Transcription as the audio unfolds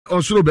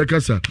osoro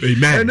bekasa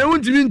amen ene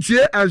wuntimi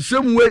ntie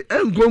asem we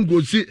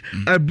enkonkosi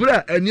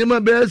abra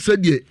enema be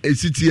sede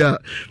esitia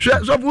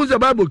so for the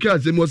Bible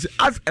can say must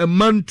as a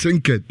man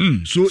thinketh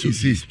so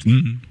is he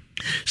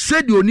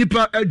said the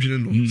onipa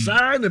adwene no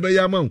saa na be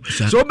yama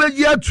so be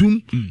gi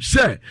atum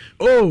say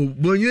oh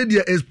bonye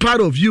dia is part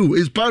of you,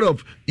 is part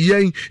of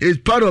yen, is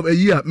part of a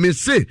year me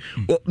say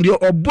the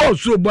obo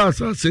so boss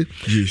say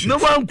no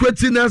one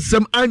kweti na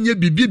sem anye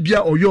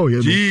bibibia oyo ye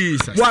no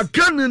Jesus wa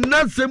kan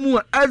na sem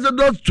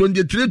Exodus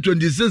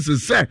 23:26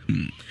 say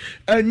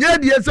anya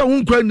dia say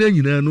hunkwa na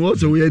nyina no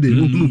so we dey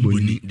hunu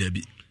boni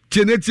dabi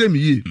Chenetemi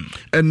ye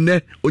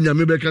enne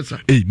onyame bekasa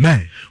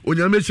amen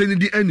onyame seni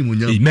di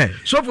animunya amen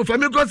so for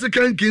family go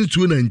 2 Kings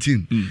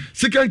 2:19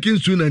 2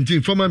 Kings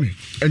 2:19 fama me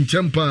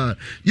enchempa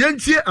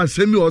yentie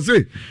asemi o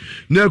se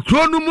na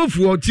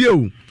kronumufuo tie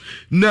o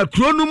na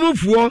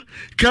kronumufuo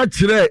ka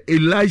kire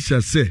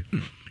Elisha se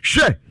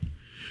hwe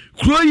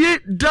kroye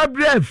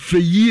dabre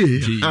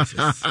feyie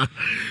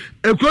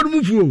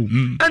ekronumufuo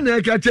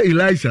ana ka kire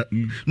Elisha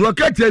no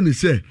ka kire ni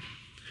se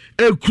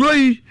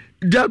ekroyi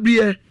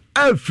dabre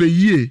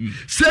afeye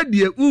said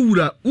ye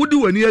uwura wudi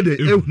wani ede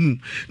ehu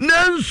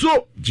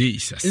nanso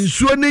Jesus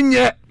nsuo ni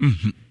nye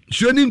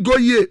nsuo ni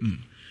goye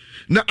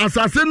na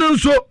asase no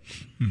nso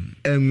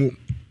enwo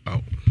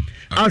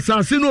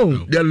asase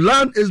no the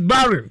land is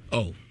barren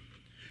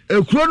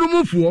ekuro no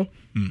mufuo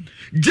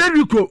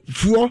Jericho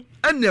fuo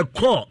ene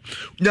ko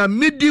na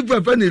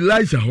medieval fan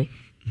Elisha ho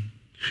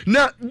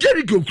na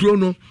Jericho kuro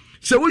no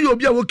se wo ye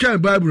obi a wo kan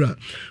Bible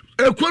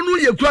ekwonu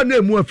ye kwa na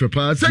emu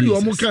afepa said you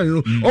omo kan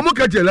no omo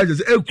ka tell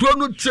say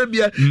ekwonu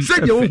tebia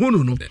said you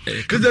hunu no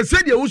cuz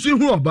said you usu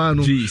hu oba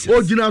no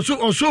ogina so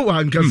oso wa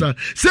ankasa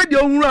said you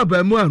hunu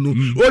aba mu anu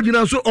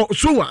ogina so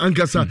wa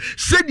ankasa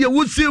said you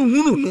usu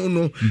hunu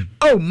no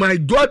oh my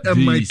God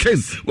and my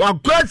king wa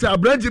kwasa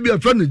abranti bi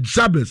afan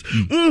Jabez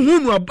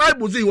hunu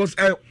Bible say he was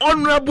an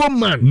honorable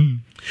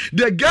man.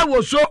 The guy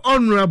was so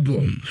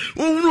honorable.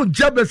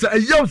 Jabez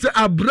ayaw say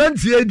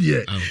abrantie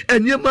die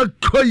enyema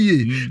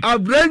koye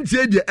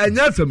abrantie die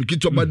anyasam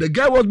kito but the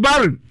guy was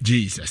barren.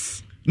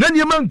 Jesus. Na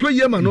nyema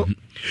nkoye ma no.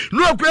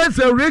 No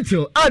kwese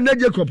Rachel na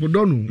Jacob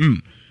dono.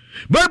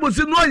 Bible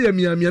say no ye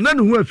miamia na ne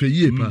ho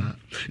afeyie pa.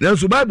 Now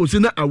so Bible say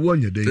na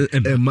awonye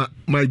den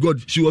my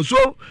God she was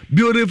so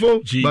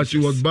beautiful but she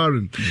was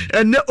barren.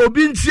 And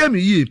obi ntie me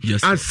ye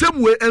asem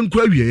we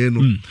enkwa wie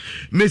no.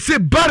 Me say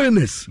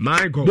barrenness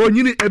my God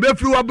bonyini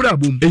ebefri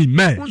wabrabom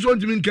amen. Who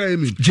ntimi nkai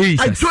me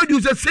I told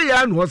you say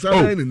ya no was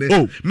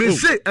me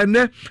say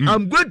and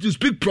I'm going to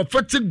speak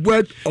prophetic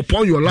word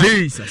upon your life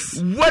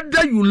Jesus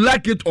whether you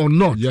like it or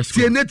not.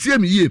 Tie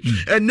me ye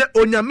and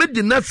onyame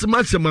de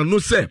nasema sema no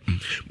say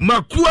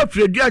makuwa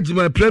fredi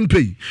agima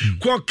prempei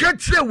ko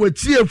katre we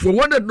tie for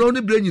one that no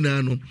brain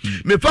nyina no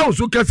me fa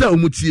so kasa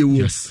omutie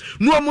wo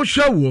no omo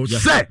hwa wo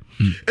say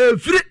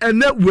free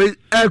ene we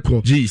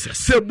echo Jesus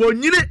se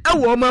bonyini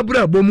ewo ma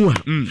brabo mu a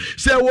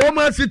se wo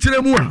ma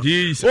sitere mu a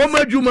o ma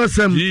dwuma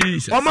sem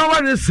o ma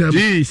wane sem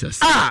Jesus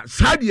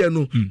sadie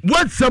no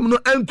what sem no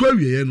enkwa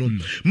wiye no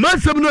ma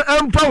sem no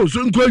empa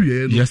so enkwa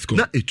wiye no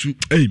na etu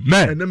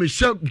amen na me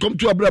sha come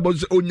to abrabo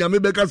se onyame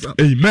bekasa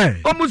amen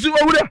omo si wo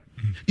wura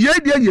ye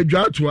dia ye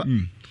dwatoa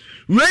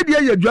radio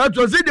ye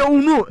dwato say de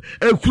unu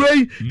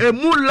ekurei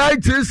emu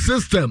lighting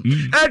system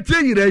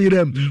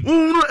yirem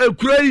unu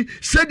ekurei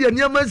say de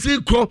nyama si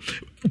ko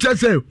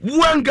say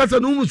wan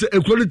kasa no unu say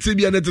ekurei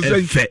tibia na te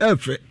say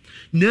efe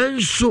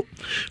nanso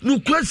no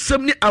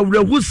kwasem ni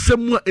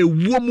awrehusem a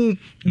ewomu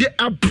they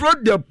approach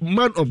the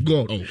man of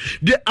God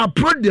they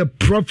approach the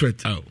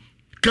prophet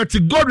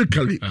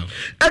categorically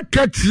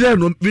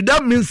no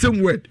without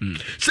mincing word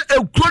say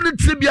a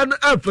quality bia no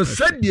alpha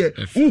said ye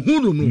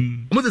uhunu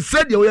no mo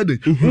said ye we dey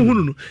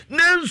uhunu no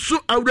nanso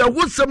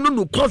awrehusem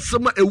no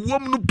kosem a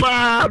ewom no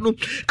pa no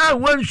a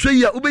wan hwe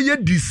ya obeye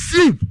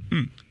deceive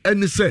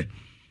and say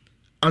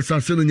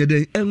asase no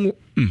nyeden enwo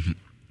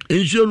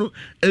enjono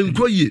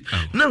enkoye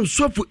now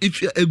so for if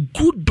you're a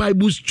good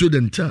Bible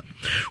student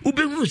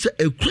ubenu say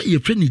ekwaye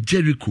friend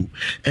Jericho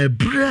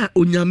ebra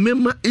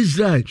onyamema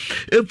Israel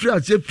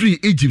every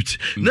Egypt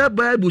na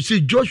Bible say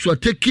Joshua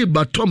take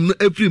batom no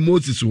every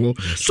Moses ho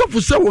so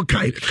for say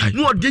wokai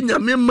no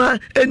onyamema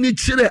eni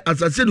kire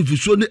asase no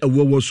fuso ne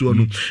ewowo so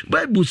no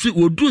Bible say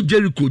odu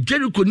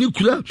Jericho ni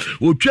kura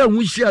otwa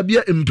hunhia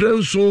bia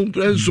imprenso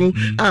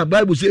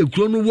Bible say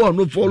ekuro no war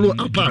no follow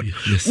apart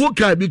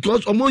wokai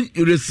because omo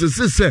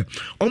resist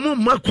omo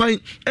makwan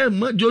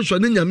ma Joshua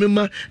ne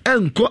nyamema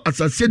enko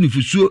asase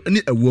nifusuo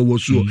ne ewowo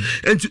so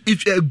and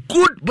if you're a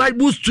good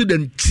Bible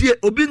student tie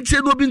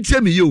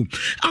obintie me yo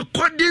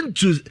according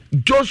to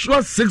Joshua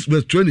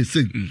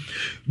 6:26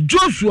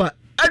 Joshua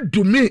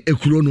adumi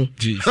ekuro no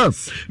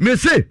me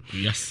say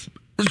yes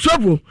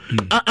so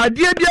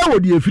adie bia wo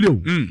de efire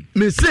o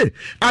me say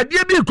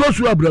adie bi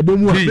kosu abrabo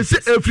mu me say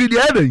efire de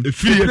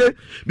heaven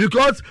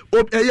because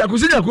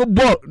yakusinya ko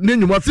ball ne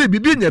nyuma say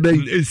bibi nya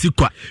den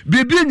ensikwa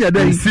bibi nya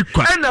den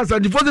ensikwa and as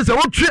the forces say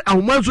what three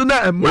ahomanso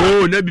na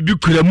na bibi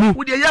kuramu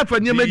wo de yafa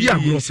niam di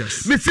agro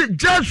me say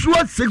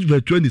Joshua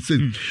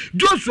 6:26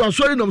 Joshua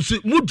sorry no say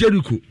mu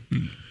Jericho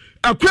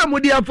akwa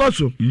modi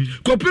afaso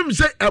kopim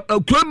say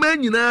akwa man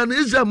nyina na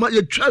izama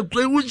ye twa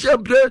akwa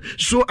wuchapre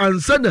so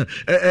ansana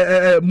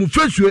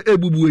mufesu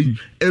ebubuyi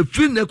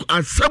efine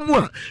asamo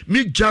a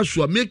mi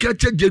Joshua make a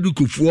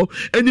Jericho fo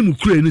ani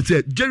mukure ni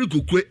say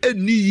Jericho kure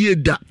eni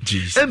yeda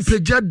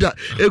empejada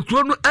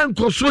ekro no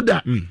enkoso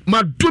da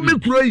madome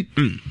kure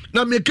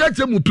na make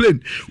a mu plane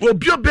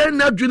obi oben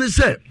na dwene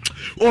say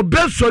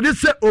obesori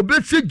say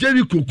obesi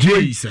Jericho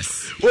kure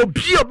Jesus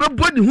obi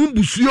obebo ni hu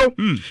busuo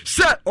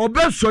say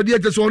obesori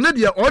e say one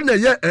de one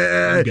ye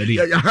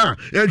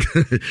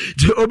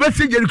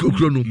obesi Jericho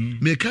kure no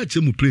make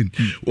a mu plane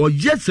o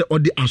yes or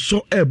the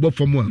aso ebo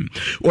for mo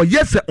o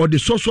yes or the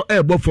soso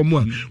ebo for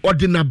mo or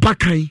the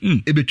nabakan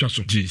ebetwa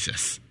so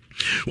Jesus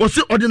was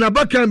it or the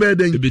nabakan be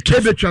den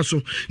ebetwa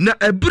so na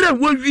ebre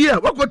wo wi a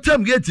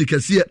wakotam gate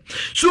kese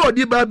so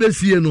odi ba be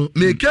sie no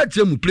make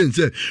a mu plane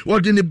say or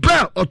the ne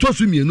ba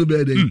otoso mienu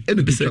be den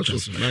ebetwa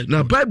so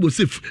na Bible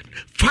say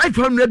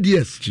 500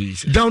 years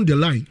Jesus. Down the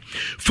line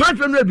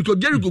 500 because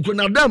Jericho ko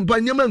na dam pa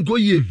nyama nko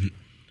yie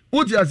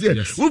what you say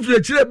we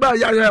free chire ba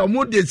ya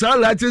omo de sa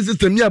lighting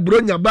system ya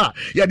bronya ba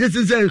ya this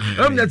is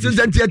am na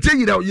system tie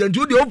you know you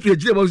do the free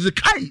chire ba say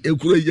kai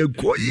ekuro ye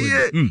ko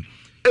ye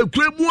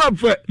ekure mu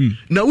afa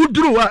na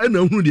uduru wa na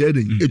hu de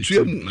eden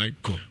etue mu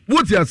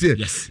what you say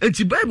and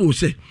the Bible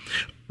say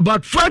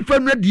but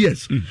 500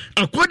 years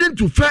according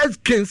to 1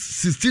 Kings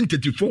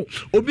 16:34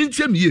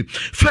 obintiam ye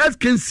 1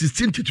 Kings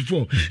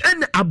 16:34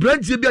 and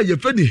abrantie bia ye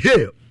fa ni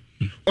hail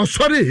oh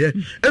sorry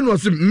and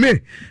was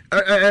me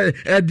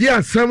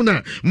dear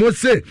samna mo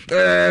say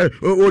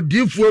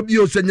odifo bi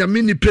o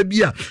senyamini pe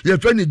bia ye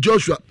fa ni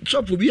Joshua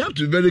so we have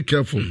to be very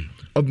careful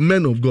of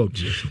men of God.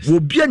 Wo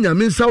bia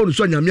nyame nsa wo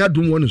so nyame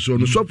adom wo so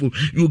no so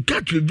you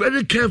got to be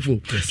very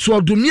careful so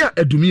odumia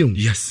edumia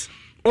yes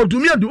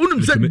odumia do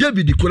unum say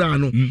David kura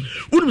no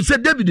unum say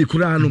David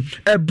kura no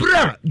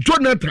ebra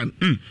Jonathan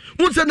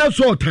un say na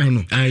so tan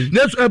no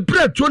na so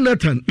ebra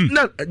Jonathan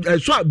na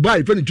so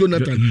buy for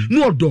Jonathan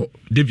no odo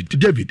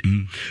David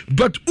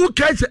but who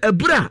kai say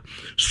ebra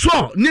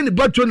so ni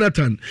ba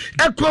Jonathan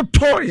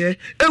ekotoye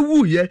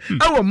ewuye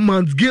ewo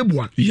Mount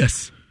Gilboa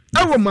yes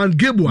our man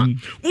Gabua,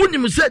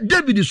 unim said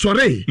David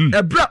sorry,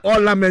 a bra or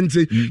lament,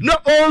 no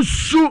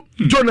also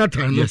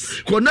Jonathan,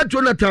 yes, not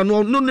Jonathan,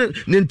 no,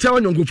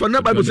 Nintawan,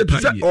 Gufana Bible said,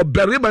 or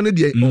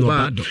Beribanidia,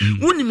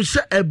 unim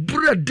said a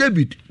bra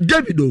David,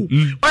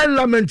 I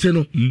lament,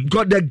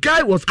 God, the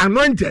guy was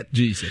anointed,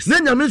 Jesus.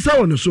 Then I miss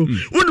out so,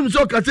 unim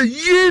so can say,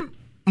 ye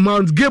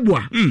Mount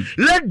Gabua,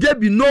 let there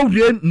be no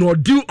rain nor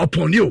dew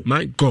upon you,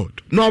 my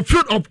God, nor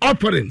fruit of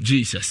offering,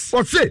 Jesus.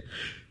 What's it?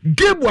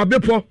 Gabua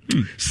bepo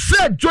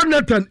said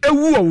Jonathan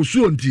ewu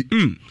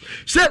osuonti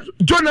said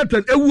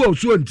Jonathan ewu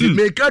osuonti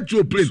make a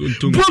your place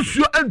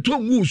Bosuo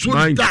enton wu so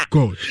da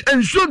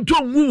and so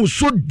enton wu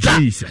so da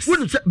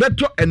when say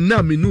better and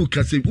na me no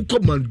ka say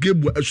ukoman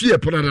Gabua asu ye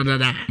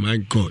parada my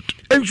God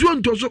and so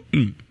enton so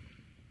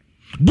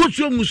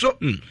Bosuo mu so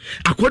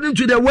according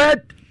to the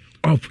word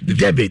of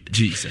David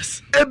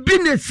Jesus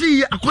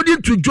ebinesi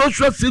according to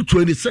Joshua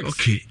 6:26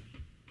 okay.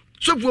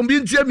 So from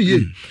being tell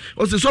me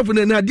also so for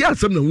na dia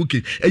asem na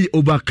wuke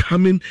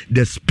overcoming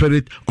the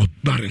spirit of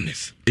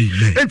barrenness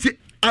amen and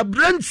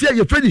abrantia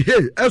ye friend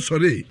hey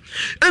sorry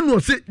and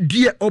was say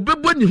dia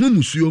obebo ni hu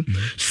musuo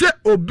say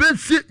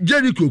obesi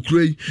Jericho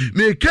krai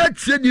me ka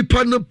tie di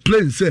panel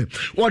plane say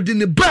odi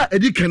ne ba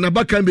edi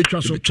kanaba kan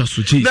betwa so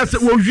na say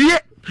wo wie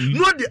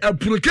no de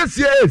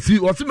aprokasi esi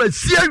wo say ma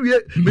sia wie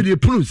me de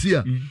punu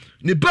sia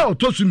ne ba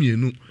otosu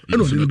mienu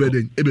and on the bed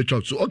ebe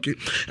so okay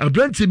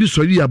abrantie bi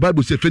sorry ya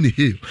Bible say feni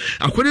hail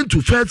according to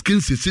 1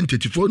 Kings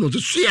 16:34 no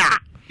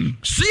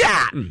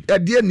sia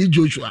e ni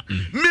Joshua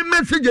me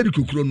message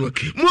Jericho kro no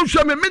mo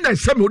hwa me na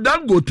sam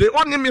Dangote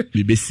oni me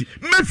besi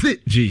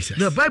Jesus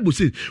the Bible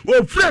say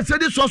o friend say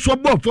this so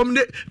ball from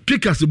the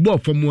pickers ball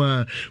from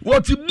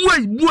what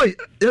boy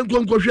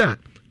enkonkohwa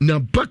na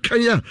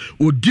bakanya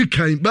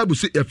odikan Bible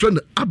say e friend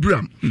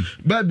Abraham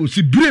Bible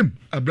say brim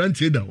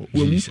abrantie da wo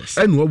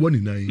and wo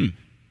woni nan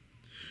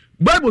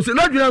Bible say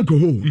not dwan ko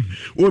ho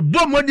o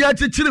bom wodi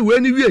akekire we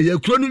ni wie ye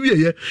kro no wie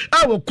ye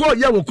a wo ko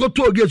ye wo ko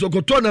to ge so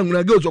ko to na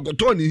nguna ge so ko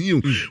to ni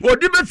hiu o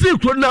di be si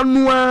kro na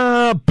no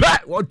a pa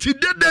o ti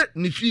dede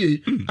ni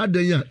fie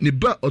adanya ni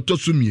ba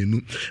otoso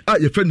mienu a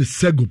ye fe ni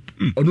Segub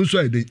onu so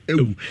eden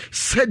ewu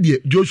said ye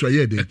Joshua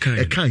ye den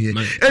e kan ye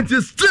and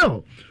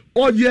still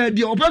oh yeah,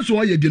 the opposite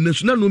way the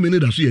national no many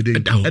that see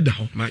then.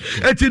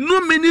 It's no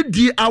many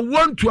di I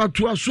want to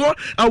so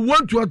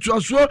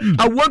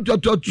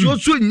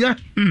nya.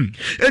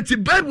 It's the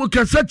Bible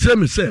can say to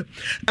me say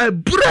a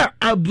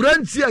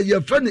brantia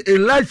your friend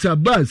Elisha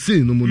ba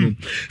say no no.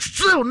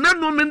 Still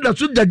no many that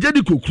so the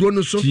Jericho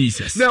chrono so.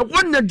 Jesus. Now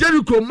when the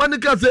Jericho man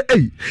can say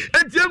hey,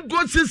 and you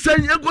go see say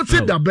you go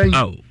see da ben.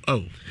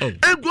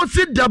 And go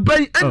see da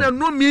ben and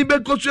no me be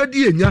go so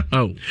di nya.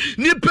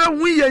 Nipa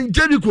hu ye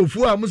Jericho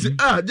fu am say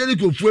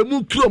Jericho fu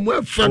emu kro mo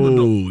afa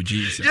no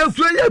Jesus ye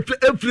fu ye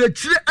efre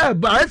chire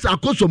eba esa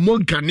akoso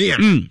monkanea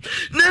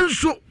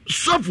nenso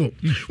suffer.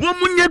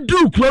 Woman, you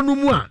do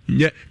Kranumwa.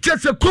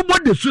 Just a cobo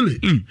de Suli.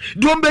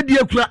 Don't be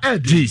dear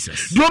Kra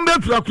Jesus. Don't be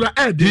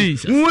Kra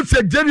Jesus. Who would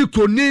say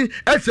Jericho ni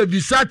as a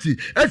Visati,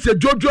 as a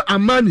Giorgio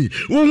Armani.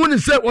 Who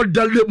wouldn't say what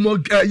the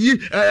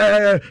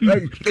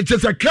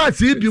just a car,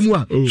 see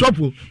Bimwa.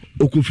 Suffer.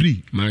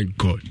 Okofri. My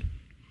God.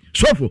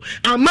 Suffer.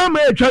 A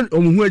mama trying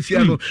on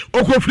Wesiano.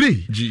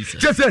 Okofri.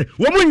 Jesus. Just say,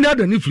 woman, not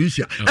an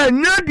influencer.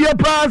 And not your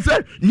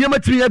passer,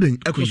 Yamatri,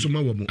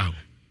 Ekosoma woman.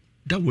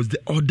 That was the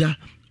order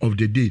of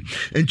the day.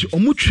 And to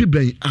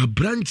Omutribe, a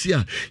branch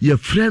here, your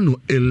friend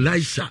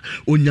Elisha,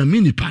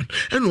 Onyamini pan,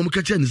 and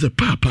Omkachan is a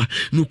papa,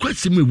 no quite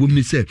similar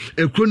woman say,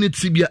 a chronic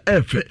tibia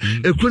effort,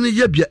 a chronic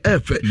yabia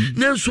effort,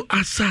 Nanso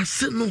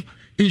assassin.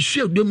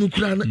 Issue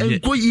Democrat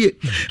and Koye.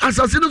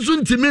 Assassin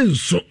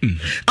Timenso.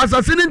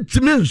 Assassin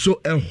Timenso,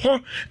 a ho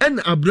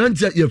and a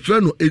branch at your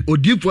friend or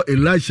deep for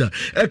Elisha.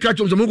 A catch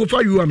of the Mogo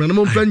for you and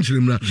a French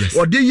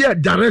or the year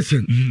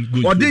direction.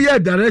 Or the year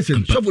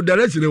direction. So for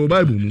direction of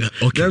Bible.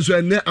 Okay. So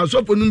I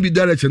saw for be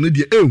direction with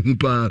the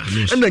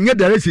Ehupa. And then get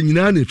direction in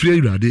any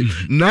free radi.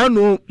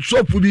 Nano,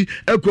 so for the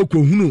Echo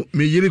Kuno,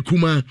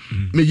 Mejirikuma,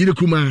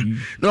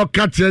 no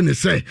catch and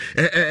say,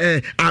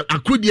 I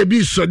could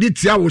be so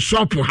did I was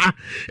shop for her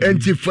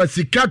and for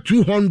sika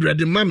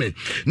 200 mame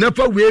na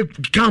fa we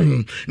ka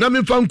ho na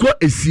me fa nko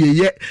esie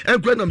ye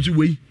enko nam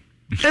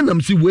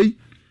si we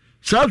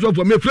South of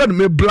my friend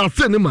me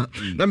blase ne ma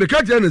na me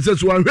ka je ne se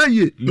so anhwe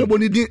ye me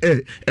boni din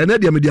ene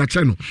de me de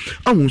acha no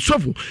ahun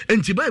sofo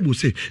enti Bible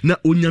say na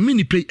onyame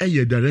ni pay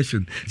aye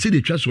direction say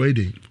the trust why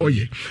dey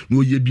oye na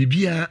oye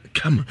bibia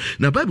kama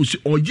na Bible say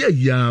oye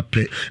ya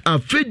pe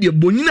afi de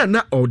bonina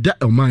na oda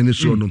oman ne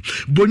so no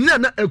bonina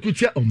na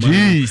akutia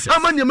oman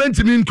amanyama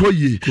ntimi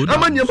nkoye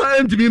amanyama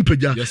ntimi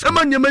mpagya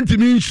amanyama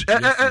ntimi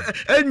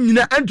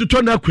enyina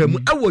entoto na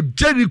kwamu ewo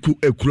Jericho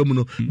ekurom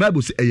no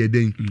Bible say aye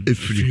den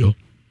efiri ho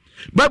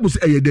Bible say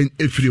ayeden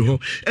efiri ho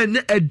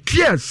ene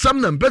edia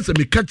sam na mpese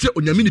me kache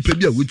onyame ni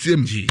pebia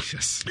wotiem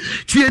Jesus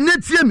tie ne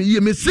tie me ye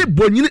me say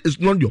bonyine is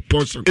not your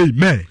portion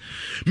amen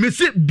me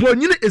say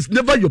bonyine is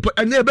never your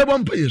portion ene ebebo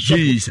mpaye so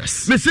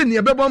Jesus me say ne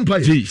ebebo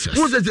mpaye Jesus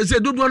wo say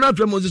dodo na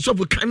afre mo so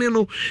for kane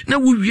no na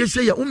wo wie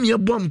say ya umie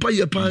bo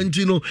mpaye pa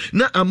anti no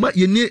na ama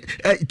ye ne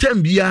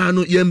tambia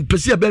no ye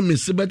mpese ebe me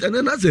se but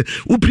ene na say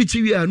wo preach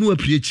wi anu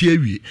aprechi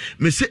awie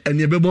me say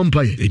ene ebebo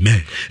mpaye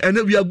amen and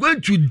we are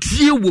going to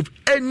deal with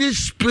any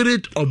spirit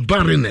of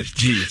barrenness.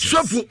 Jesus.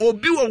 So for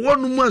obi wa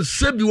wonu mu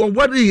asebi wa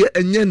wari ye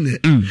enyene.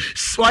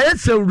 So I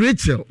say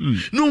Rachel.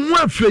 No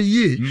one fe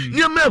ye. Ni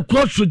ma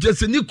ekoso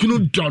jese ni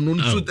kunu dono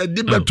so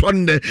de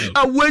betonde.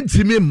 I went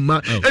to me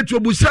ma.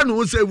 Etuobusa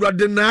no say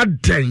Ewurade na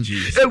aden.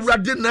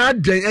 Ewurade na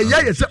aden.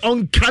 Eya ye say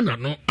onkana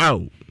no.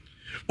 Aw.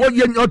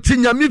 Oye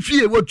otinyame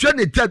fie wo twa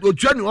ne tat wo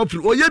twa ne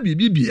offer oye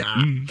bibibia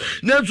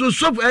na so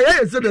so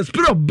I say the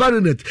spirit of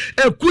barrenness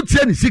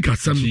ekutia ne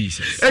sikasam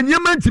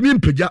enyema ntimi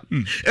mpagya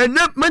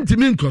enyema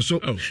ntimi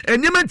nkoso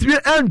enyema ntimi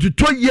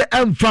antuto ye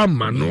emfa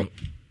ma no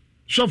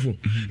sofo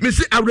me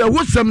say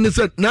awrehosam ne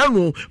say na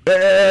no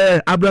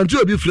abranti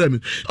obi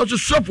frame also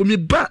sofo me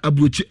ba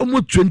abrochi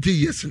almost 20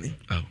 years ni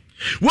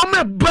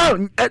woman ba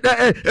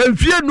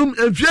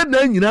enfie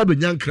na nyina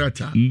benya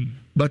nkrata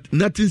but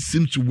nothing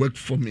seems to work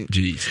for me.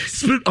 Jesus.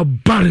 Spirit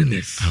of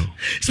barrenness.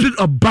 Spirit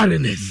of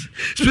barrenness.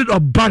 Spirit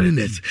of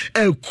barrenness.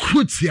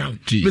 Crucial.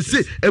 Me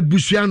say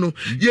ebusuano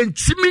yen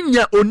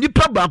timinya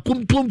onipa ba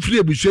kompom free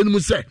ebusuano mu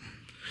say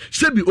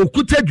sebi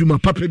okuta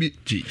dwuma papa bi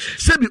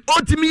sebi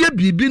otimi ye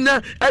bibi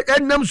na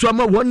enam so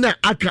ama won na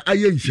aka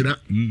aye nhira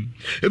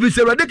ebi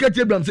se Radeka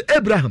Abraham say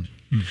Abraham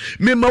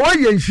me ma wa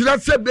ye nhira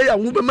se be ya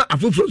wo be ma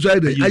afoforo so aye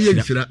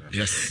nhira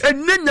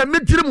ennya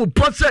metire mu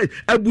pose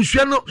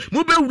abusua no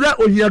mu be wura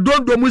ohia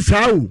dondo mu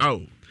sao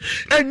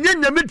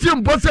ennya metire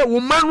mu pose wo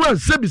manwa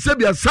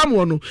sebi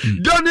asamo no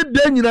doni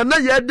de nyina na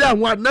ye da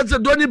ho na se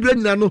doni bre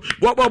nyina no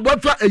wo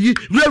fa ayi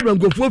wura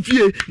ngofo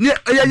fie ne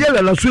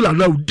ye la sula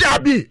na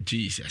dabi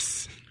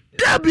Jesus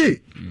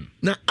dabi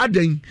na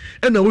aden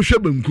na wo hwe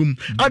bankum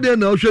aden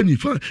na wo hwe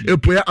nifa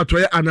epoya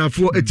atoya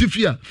anafo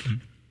etifia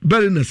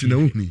barrenness na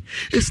uhni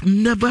it's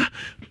never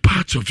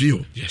part of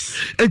you. Yes.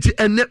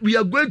 And we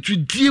are going to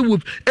deal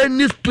with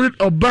any spirit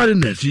of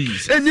barrenness.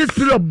 Jesus. Any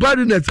spirit of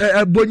barrenness.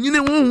 Bonyine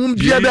won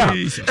biada.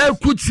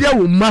 Ekutia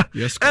wo ma.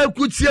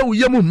 Ekutia wo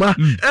yemu ma.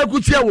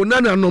 Ekutia wo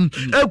nananom.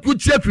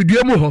 Ekutia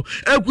fidue mu ho.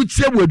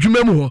 Ekutia wo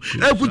adwuma mu ho.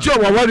 Ekutia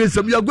wo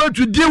waresem. We are going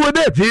to deal with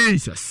it.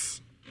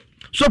 Jesus.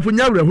 So for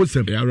nyawre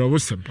hosem.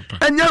 Nyawre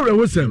papa. And nyawre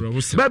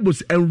hosem. Bible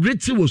says and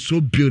Rachel was so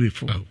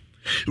beautiful. Oh.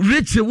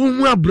 Rachel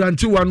won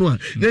abranti wano a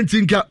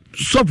ntinka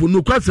sofo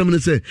no kwasem ne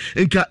se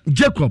nka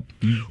Jacob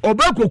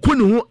obako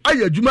kunu ho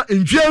ayadwuma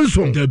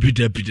mfianso dabi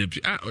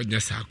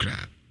onya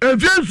sakra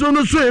mfianso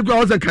no so e kwa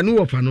wasa kanu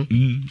wofa no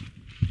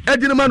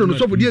edine ma no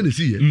sofo die ne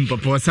siye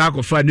papa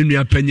sako fa ne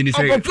nua panyi ni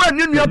se papa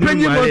ne nua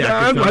panyi mo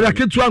angware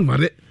ketu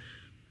angware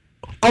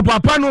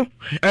opapa no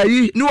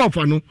ayi ni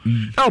wofa no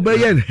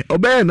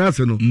obeye na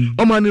ase no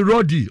omani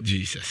rodi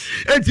Jesus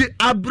enti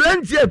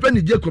abranti e pe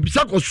ni Jacob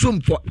sako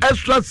sum for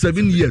extra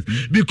 7 years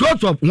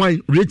because of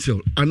wine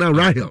Rachel and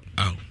Rahel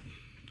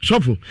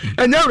Shuffle.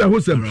 And now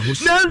Rahusam.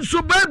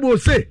 Nanso Bible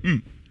say.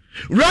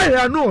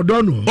 Right, no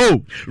dono.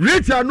 Oh,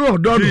 rich no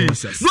dono. No,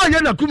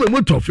 yana kume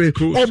mutofe.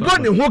 Or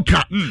bunny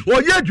hoka.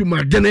 Or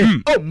yajuma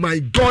dene. Oh my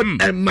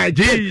God and my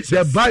Jesus.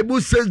 The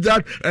Bible says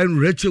that, and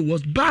Rachel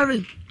was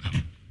barren.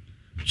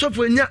 So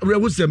for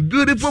Rahusam,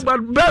 beautiful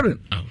but barren.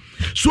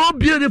 So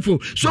beautiful.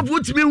 So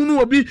put me who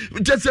will be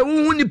just a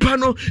woony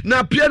panel. Now,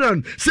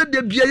 appearance said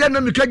the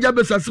Biana Mika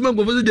Jabez as some of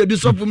the be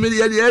so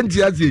familiar.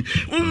 The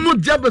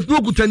Jabez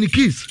no good any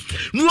kiss.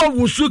 No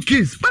was so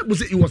kiss. Bible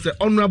say he was an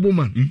honorable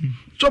man.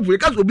 So we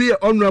can't be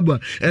honorable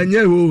and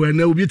you and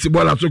there will be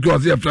Tibola so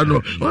close here.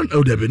 No,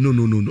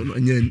 no.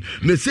 And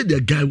may say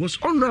the guy was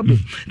honorable.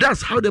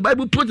 That's how the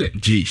Bible put it.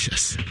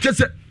 Jesus.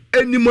 Just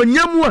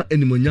enimonyam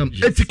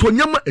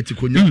etikonyam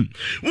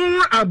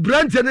a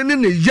branch and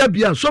in the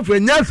yabia so for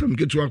nyasam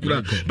ketu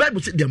akura. Bible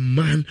said the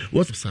man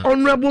was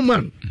honorable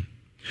man.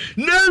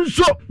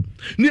 Nanso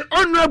ni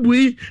honorable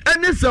yi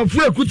ene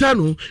safu ekuta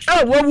no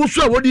e wo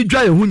wuso a wodi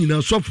dwa ehu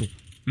nyina sofo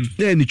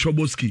na ni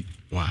choboski.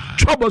 Wow.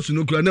 Troubles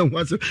no kura na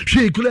hwase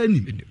hwe kura ni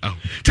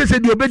tese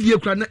de obedie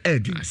kura na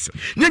edi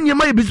na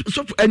nyema ye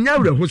sofo enya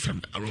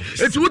werehosam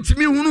eti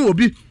wotimi hunu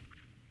obi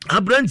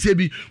abrantie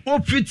bi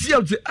ofiti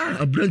out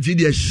abrantie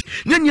de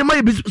na nyema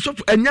ye so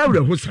anya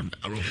werehosam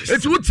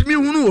eti wotimi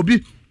hunu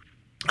obi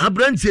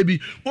abrantie bi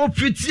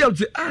ofiti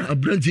out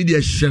abrantie de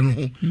hye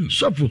no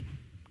sofo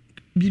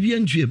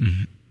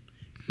bibianjuem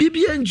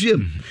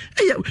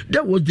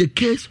that was the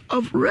case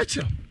of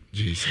Rachel.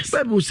 Jesus.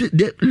 Bible said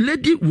the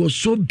lady was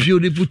so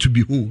beautiful to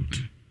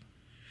behold.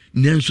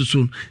 Nanso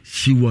so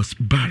she was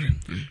barren.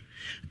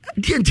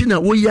 Dientina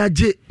wo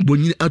yaje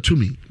bonyini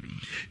atumi.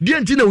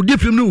 Dientina wo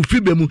defim no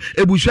fibe mu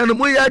ebusha no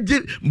mo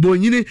yaje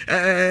bonyini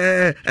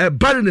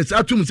barrenness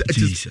atumi. It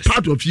is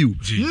part of you.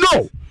 Jesus.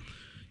 No.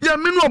 Yeah,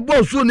 me no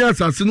boss so ni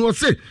asase no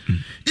say.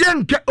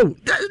 Yenka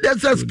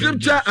there's a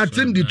scripture at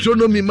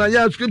Deuteronomy. My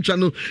scripture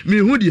no me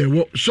hu de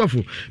wo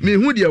sofo. Me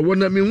hu de wo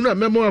na me hu na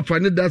memo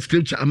afane that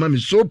scripture ama me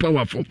so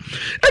powerful.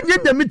 Enye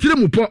de me tire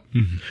mu po.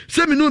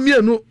 Say me no me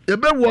no e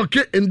be walk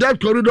in that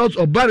corridors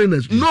of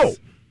barrenness. No.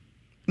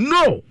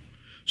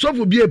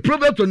 Sofo be a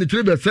Proverbs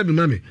 23:7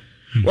 mami.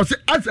 Was it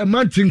as a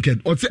man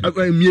thinketh? Was it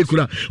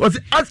was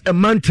it as a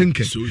man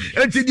thinketh?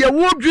 And the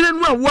award didn't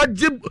know what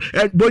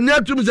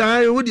Bonatum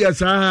Zahudi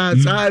Sah,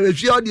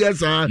 if you are the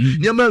Sah,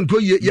 Yaman Ko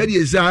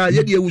Yedi Sah,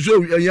 Yedi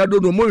Uso, and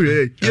Yado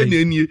More,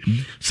 Yeni,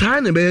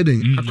 Sign a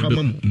bedding, a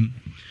common.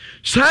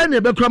 Sign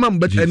a becramam,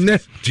 but a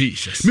net.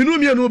 Jesus.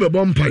 Minumia no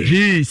bompire.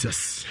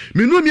 Jesus.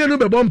 Minumia no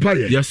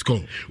bompire. Yes,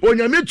 go. When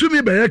you met to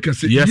me by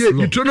Ekas, yes,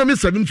 Deuteronomy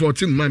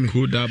 7:14, mammy.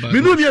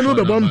 Minumia no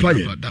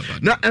bompire.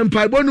 Now,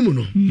 Empire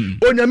Bonumo.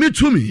 On your meet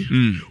to me.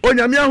 On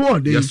your mere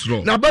word. Yes,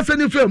 now, but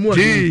any firm one.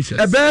 Jesus.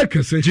 A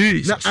Becas.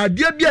 Now, I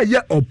dare be a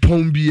year of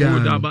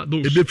Pombia.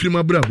 A bit from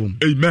my bravo.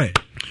 Amen.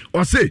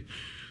 Or say,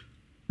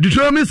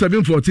 Deuteronomy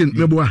 7:14,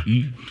 Meboa.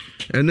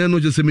 And then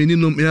just a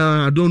minimum,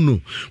 I don't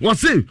know. What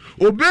say?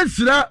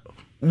 Obesra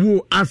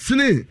wo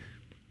asene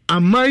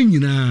aman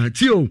nyina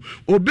tio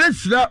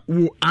obesra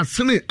wo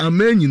asene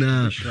aman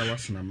nyina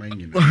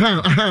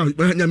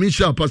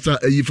nyamisha pastor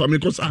yifame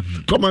kosa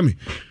come me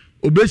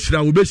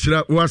obesra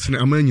wo asene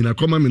aman nyina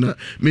come me na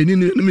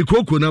me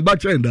koko na ba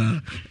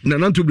chenda na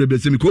nanto brebe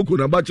se me koko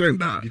na ba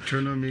chenda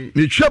Deuteronomy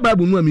me twa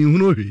bible no me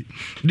hunu hwe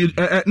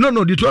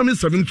no Deuteronomy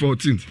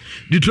 7:14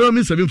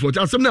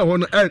 asem na ho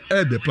no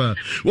de pa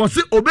wo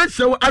se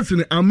obesra wo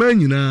asene aman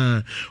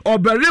nyina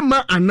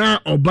obarima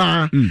ana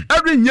oba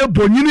every nye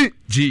bonyini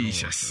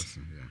Jesus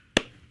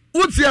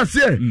uti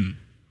ase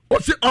o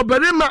se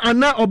obarima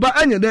ana oba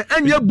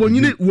enye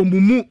bonyini wo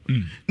mumu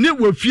ni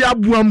wo fi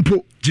aboa mpo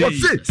o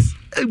se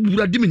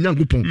ewurade me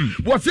nyankopon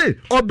wo se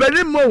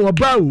obarima wo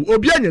ba o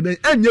obi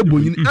enye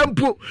bonyini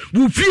mpo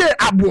wo fie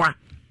aboa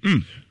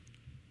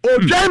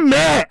odwan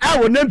me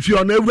awo na mfi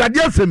ono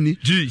ewurade asem ni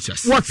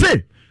Jesus wo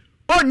se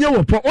onye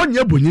wo po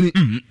onye bonyini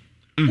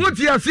what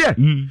you say?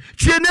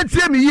 Tie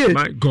me ye.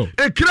 My God.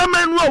 A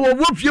kraman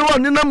wo fie wo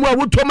ne nam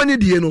wo tomani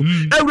die no.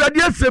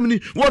 Awurade asem ni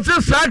wo se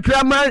sa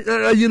kraman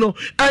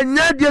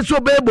anya die so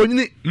be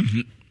bonyini.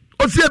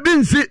 O se bi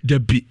nsi da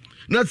bi.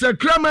 Na se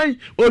kraman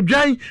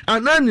odwan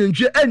anane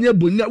ntwe anya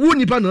bonyina wo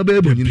nipa na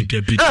be bonyini.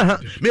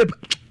 Me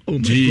oh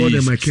my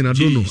God, my king, I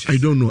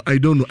don't know.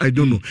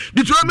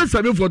 Deuteronomy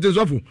 7:14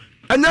 so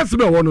and that's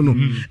me one no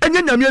and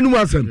nyame anu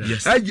asem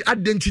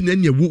adenti na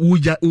nya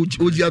wuja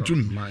oji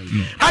atun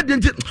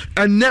adenti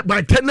and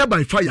by thunder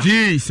by fire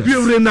Jesus we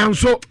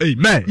renounce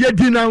amen ye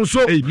denounce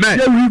amen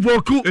ye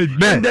revoke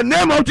amen in the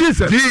name of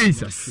Jesus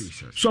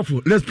so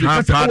let's pray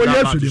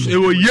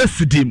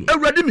yes dim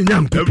awrade me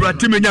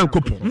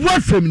nyankopon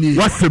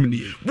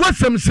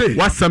wasem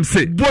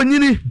say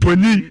bonyini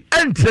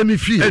entra me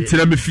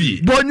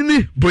fie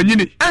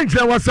bonyini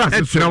entra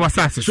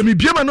wasase so me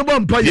biema no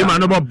bompaya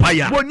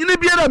bonyini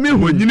biara me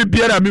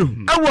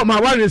ewo ma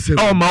ware sem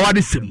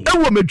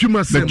ewo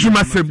medwuma sem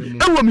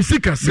ɛwɔ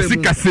misika sem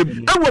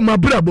ɛwɔ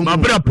mabrabom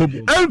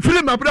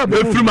ɛmfiri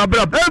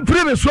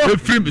me so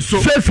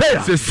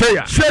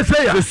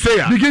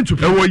seseya begin to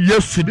pray ɛwɔ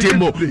Yesu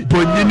demo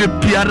bonyini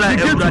biara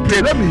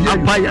Ewurade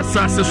abaya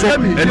sase so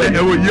ɛnɛ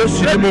ɛwɔ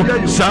Yesu demo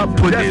sa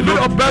bonyini no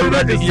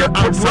Ewurade yɛ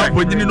posa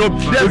bonyini no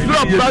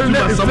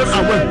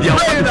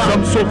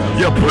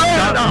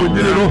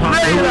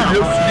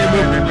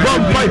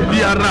Bombai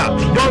biara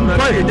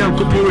Bombai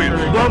nyankopoe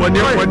boni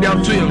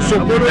amto yɛn so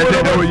ɛnɛ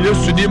ɛwɔ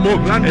Yesu demo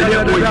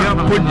ɛyɛ oya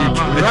poni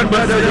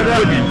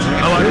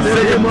awari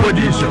sɛ yɛ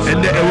poni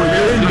ɛnɛ ɛwɔ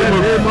Yesu demo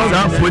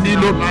sa boni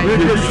no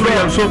Yesu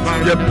yɛn so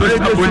yɛ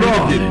pesa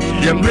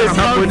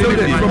boni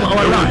from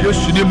our life.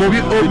 Yesu demo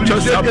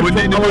just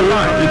aboni no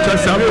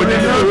just aboni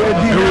no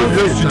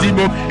Yesu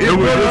demo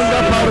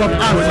part of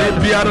us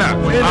biara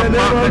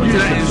ama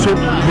so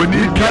boni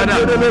biara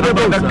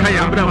abada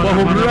kaya bramo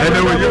ɛnɛ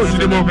ɛwɔ Yesu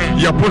demo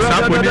yɛ posa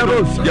boni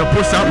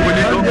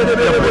no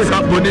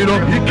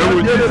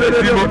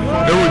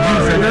ɛwɔ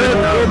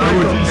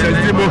Jesus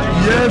demo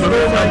yes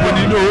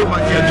aboni no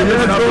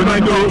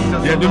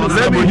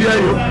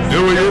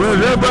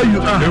wherever you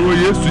are ɛwɔ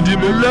Yesu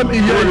demo let me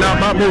hear la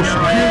mamos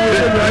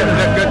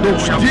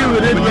deal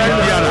with it right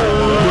now.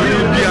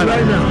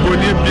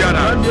 Boni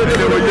biara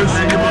ɛwɔ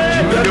Yesu demo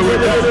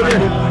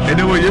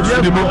ɛwɔ Yesu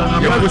demo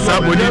yɛposa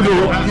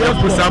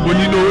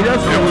boni no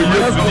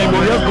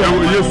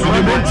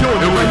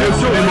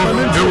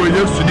ɛwɔ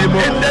Yesu demo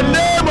in the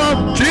name of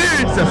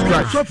Jesus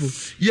Christ.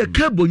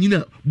 Yɛka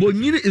bonyina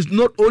is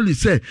not only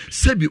say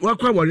sebi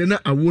wakwa ware na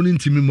awo no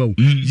ntimi ma wo.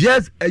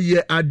 Yes,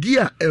 ɛyɛ ade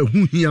a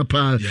ɛho hia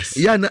pa.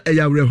 Ya na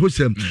ɛyɛ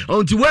awerɛhosɛm.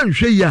 Until one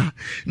hwɛ ya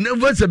na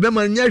voice be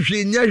ma nya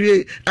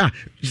hwe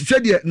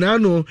said na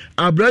no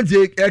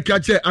abrante ɛka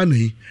kyɛ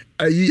anahi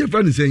ayi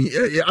yɛfa ne sɛn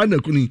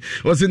anakuni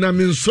ɔsɛ na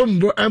me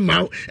nsombo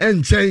ama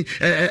ɛnkyɛn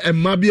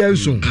ɛma bia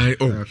nso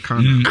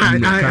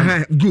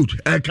good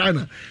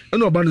ɛkana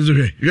ɛna ɔba no so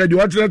hwɛ de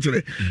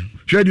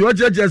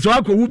wɔkyerɛkyerɛ sɛ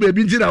wakɔ wo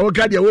baabi nti na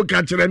woka deɛ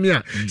woka kyerɛ me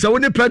a sɛ wo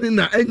ne pɛ ne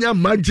na ɛnya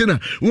mma nti na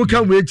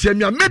woka woakyia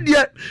me a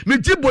medeɛ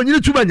megye bonyini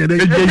tuma nyɛ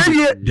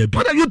dɛ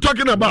what are you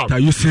talking about?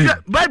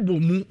 Bible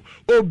mu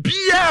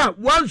obiaa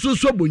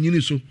wansoso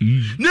bonyini so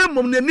na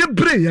mmom n'ani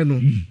bereyɛ no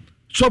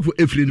sɔfo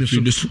ɛfiri ne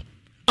so me say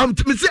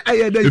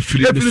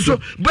so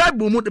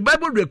the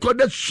Bible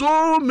recorded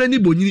so many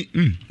bonyini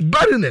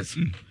barrenness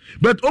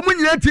but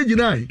omunyina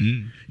tejina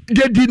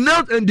they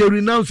denounce and they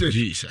renounce it.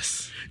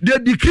 Jesus. They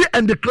decree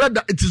and declare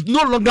that it is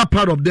no longer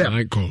part of them.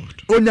 My God.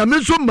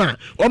 Onyamesoma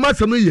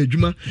omasano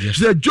yejuma.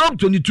 The Job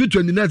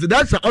 22:29 says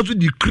that's also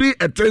decree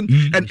a thing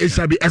and it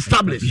shall be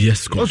established.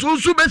 Yes, God.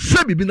 Also be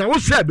sebi bi na wo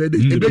sebe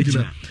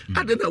ebegina.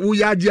 Adena wo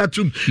yaji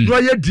atum.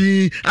 No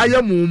yedi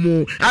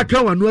ayamumu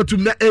aka wanu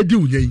atum na edi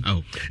unyen.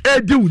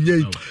 Edi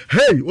unyen.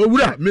 Hey,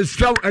 owura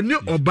Mr. Ani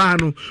oba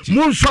no.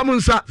 Monso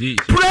monsa.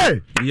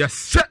 Pray. Yes.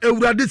 Say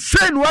ewurade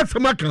say no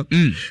asamaka.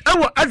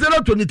 Ewo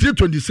Isaiah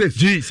 23:26.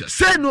 Jesus.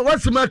 Say no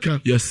asamaka.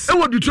 Yes.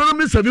 Ewo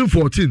Deuteronomy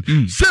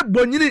 7:14. Say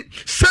bonyini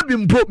sebi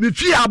mpo me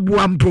fi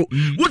aboa mpo.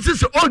 What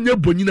is onye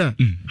bonyina?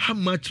 How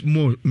much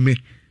more me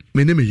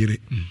name yire?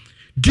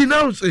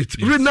 Denounce it,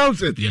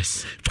 renounce it.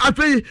 Yes.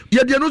 After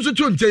yede no so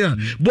nchen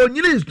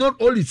bonyini is not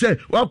only say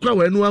wakwa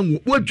wa enu anwo.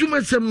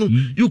 Wadwumesem no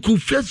you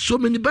could face so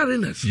many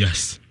barrenness.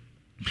 Yes.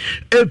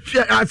 If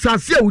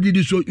asase a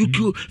wudi so you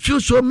could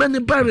feel so many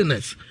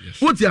barrenness.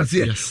 What you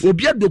say?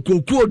 Obi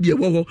adokoko de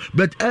wo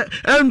but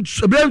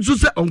so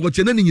say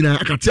ongoche na nyina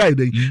akata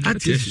ide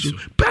ati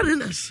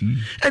barrenness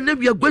and then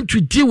we are going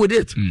to deal with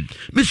it.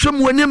 Me so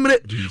mo nimre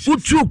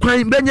utu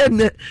kwan benye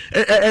ne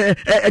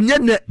enye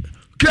ne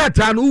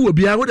krata no wo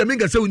bia wo de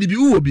menga se woni bi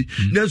wo bi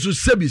nanso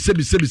sebi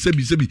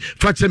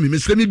fa che me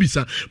mesemi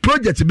bisa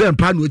project be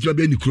mpa no oti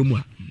ba ni kromu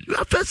a you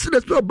are facing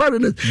the spirit of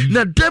barrenness.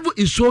 The devil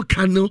is so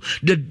cunning,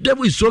 the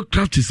devil is so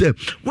crafty. Say,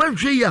 when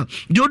we are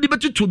the only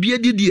better to be a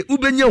didier,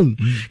 Ubenya,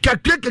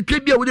 Kakaka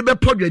be with the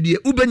project,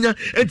 Ubenya,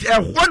 and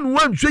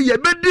one say, you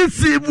be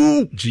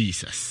deceived.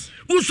 Jesus.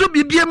 Who should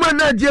be a man,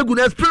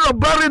 the spirit of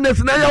barrenness,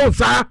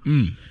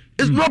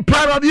 it's not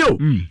part of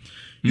you.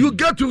 You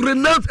got to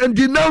renounce and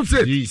denounce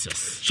it. Jesus.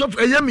 So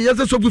ayemi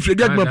yasa so free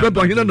get my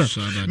papa hinana.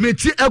 Me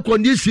ti e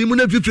condition mu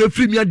na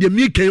free me de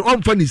me kan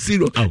on fa ni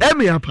zero.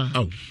 Emi apa.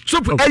 So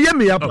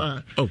ayemi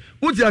apa.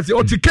 What you say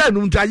o ti kan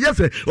no nta yes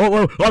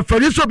o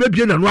fari so be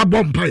bie na no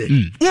abom pa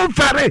ye. Wo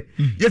fare.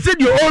 You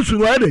said you also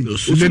were there.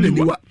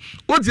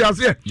 What you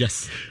say?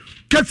 Yes.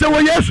 Kese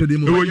wo Yesu de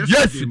mo.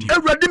 Yes.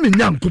 Ewurade me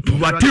nyankopo.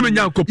 Wate me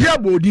nyankopo. Ya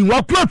bodin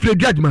wakura free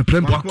get my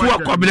papa.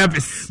 Wakura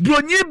benevis.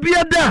 Bronyi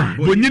biada.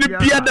 Bonyini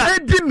biada.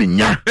 Edi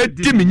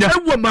minya.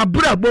 Ewo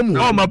mabra bomu.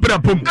 Oh mabra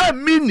bomu.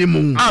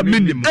 Minimum.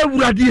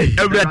 Ewurade.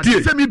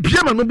 Se mi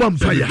biema no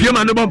bompa ya.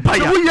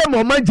 Wo ye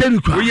mo man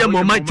Jericho. Wo ye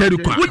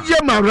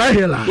ma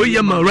Rahela. Wo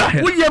ye ma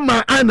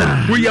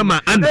Anna.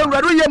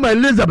 Ewurade wo ye ma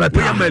Elizabeth.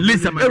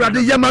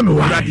 Ewurade ye ma me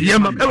wa.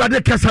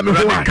 Ewurade kasa me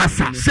wa.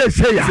 Say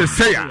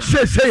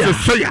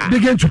ya.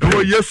 begin to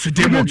pray. Yes,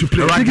 begin to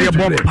pray. Let me hear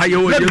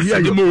you. Let me hear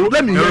you.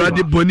 Let me hear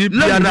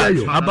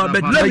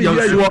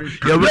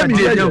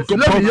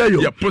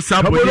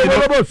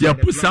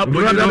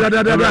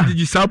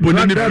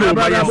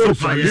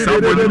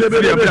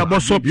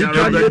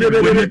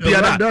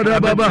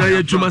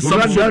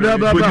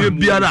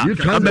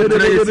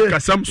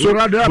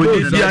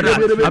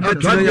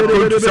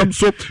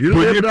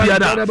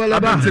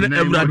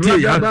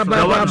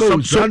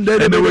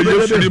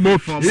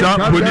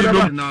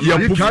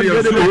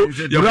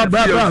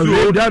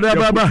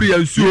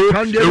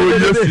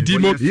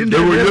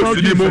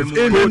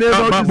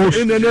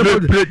in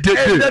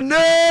the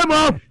name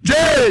of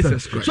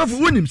Jesus Christ. So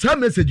for him, some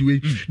message way.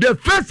 The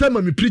first time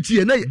I preach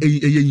here, na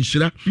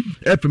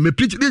if me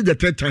preach this is the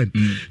third time.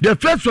 The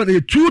first one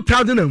is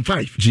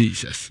 2005.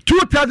 Jesus.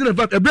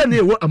 2005. A brand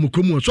new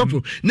amukomu. So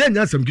for na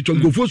nyasam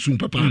kichon go for soon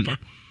papa.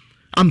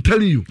 I'm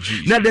telling you.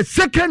 Jesus. Now the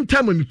second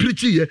time I'm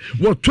preaching here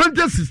was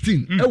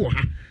 2016.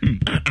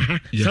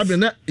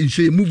 Sabena in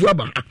say move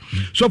aba.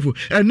 So for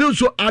and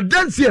also I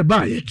dance here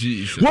by.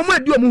 One way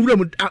do move.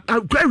 I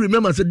quite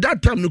remember said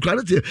that time no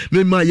clarity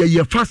me my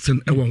year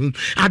fasting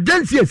I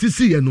dance here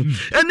see no.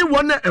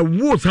 Anyone a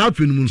was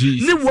happening.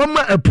 Ni one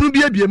a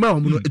prubia ma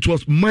it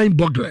was mind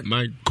boggling.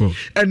 My God.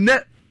 And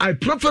then I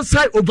prophesy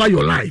over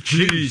your life.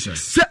 Jesus.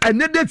 Say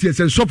another thing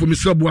and so for me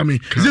Sabuami.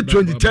 Is it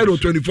 2010 or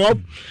 24?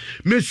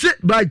 Me say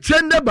by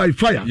tender by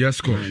fire. Yes,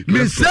 God.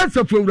 Me say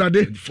so for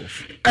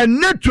and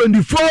net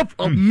 24th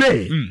of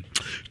May.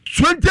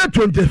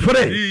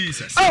 2023.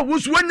 Jesus. Ah,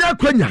 was when ya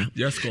kwenya.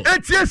 Yes, God.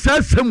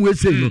 Etiesa some we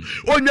say no.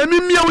 Onyame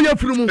mia wo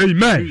yafuru mu.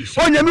 Amen.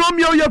 Onyame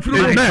mia wo yafuru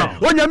mu. Amen.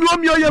 Onyame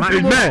mia wo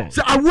yafuru mu.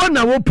 Say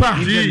awona wo pa.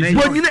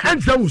 Wonyine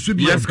enter wo so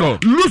bi. Yes,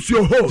 God. Lose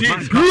your hold.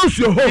 Lose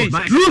your hold.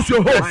 Lose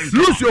your hold.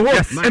 Lose your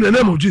hold in the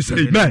name of Jesus.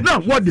 Amen. Now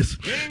what this?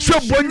 So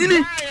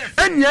bonyine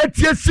enya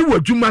etiesi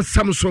wadwuma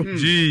sam so.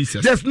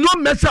 Jesus. There's no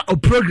measure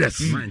of progress.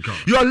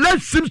 Your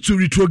life seems to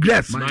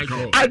retrogress.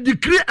 I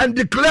decree and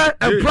declare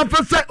and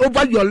prophesy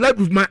over your life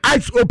with my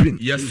eyes open.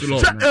 Yes,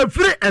 Lord. So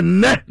every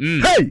and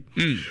hey.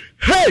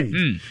 Hey,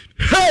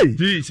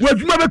 what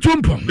you may be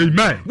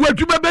Amen. What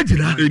you may be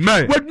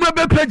Amen. What you may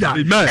be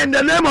Amen. In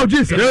the name of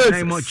Jesus.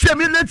 Yes. Tell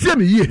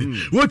me,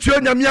 what you are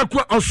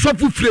or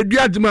suffer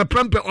Fredia, my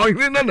pamper or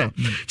Hinana.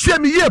 Tell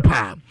me,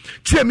 pa.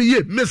 Tell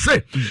me, me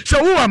say. So,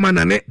 who are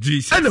manane?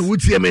 Jesus. And a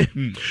would see me.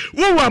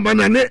 Who are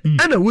manane?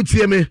 And a would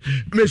see me.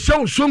 Me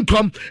so soon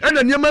come and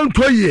a Yaman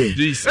Koye.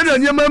 And a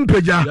Yaman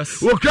Peja.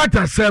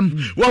 Wakata Sam.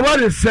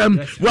 Wawari Sam.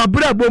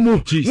 Wabra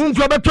Bomu.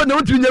 Unkabaton,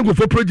 no to go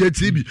for Project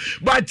CB.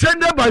 By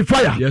tender by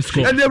fire. Yes,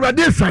 God. And they were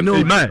this I know.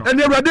 Amen. And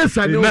they were this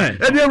I know. Amen.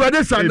 And they were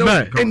this I know.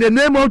 Amen. In the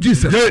name of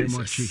Jesus.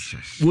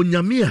 Jesus.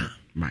 Wonyamia.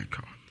 My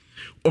God.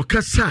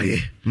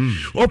 Okasaye.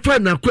 Opa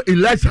na kwa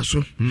Elisha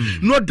so.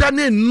 No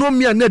dane no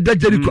mia na da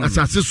Jericho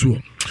asase so.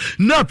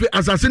 Na pe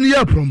asase ni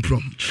ya prom.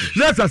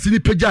 Na asase ni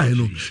peja he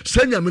no.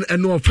 Senya me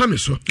no ofame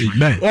so.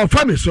 Amen.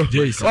 Ofame so.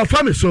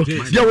 Ofame so.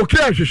 Ya wo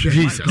kra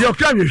hwehwe. Ya wo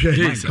kra hwehwe.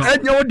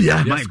 Enya wo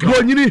dia.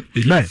 Bonyini.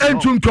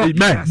 Entunko.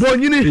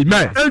 Bonyini.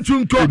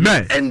 Entunko.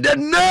 In the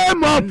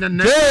name of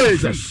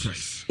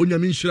Jesus.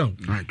 Onyame nhyira wo.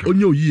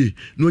 Onye oyiye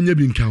na onye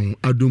bi nka ho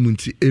adom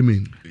nti.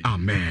 Amen.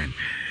 Amen.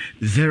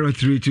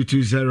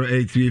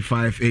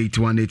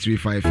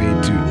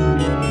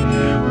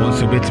 03220835818358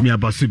 once bet me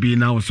abasubi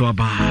na so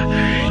aba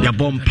ya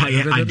bompa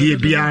ye ade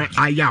bia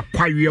aya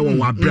kwawe wo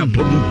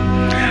wabrabo mu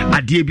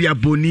ade bia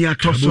boni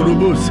atoso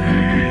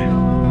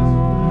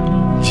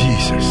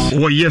Jesus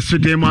o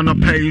yesterday man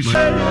pays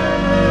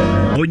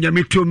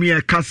onyame tomi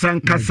e kasa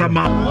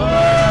ma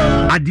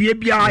ade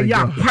bia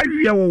aya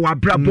kwawe wo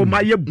wabrabo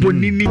ma ye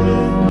bonini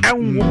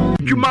enwo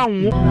dwuma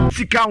nwo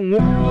sika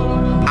nwo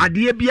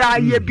adie bia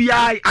ye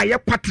bia aye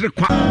kwatre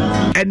kwa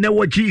ene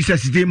wo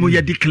Jesus dey mu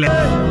ye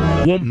declare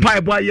won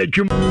pai bo aye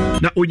dwum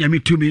na onyame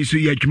tumi so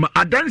ye dwuma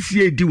adanse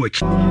edi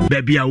wachi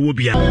ba bia wo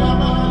bia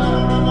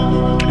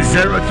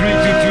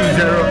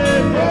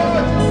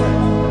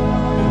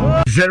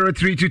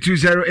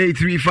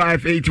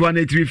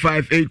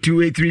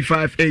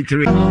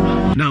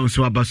 032208358183582835828353 now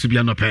so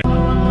abasubia no pay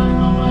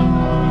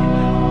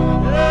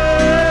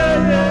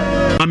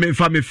I'm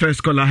family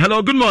first caller.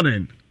 Hello, good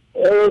morning.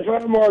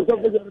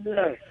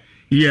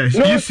 Yes.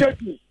 No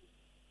shaking.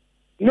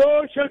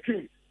 No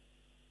shaking.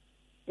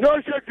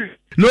 No shaking.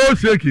 No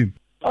shaking.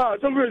 Ah,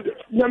 somebody,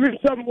 you miss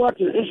some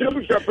water. You should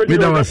be sharp. It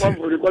was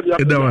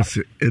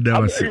it.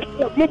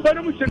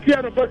 Mupana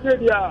mushakia na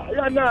pateria.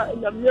 Yana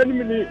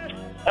nyamini.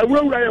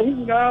 Awewe ya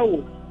hu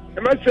nao.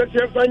 Ema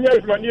sese fanya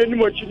ifani ni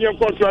mo chini ya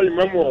kwa swali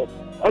memo.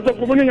 Asa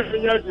kumuni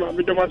nyanya ma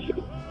midomasi.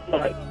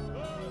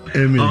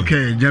 Amen.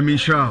 Okay, Jamie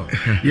Shaw.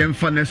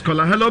 Yemfa next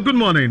caller. Hello, good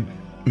morning.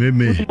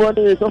 Amen. Good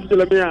morning,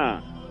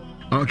 Sofia.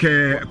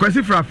 Okay,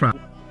 kwesi frafra.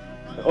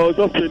 Oh,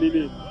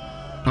 Sofia.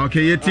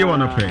 Okay, yeti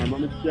wanna pay.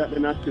 Mama tia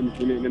na sim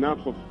ni na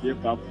for ye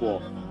pa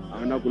for.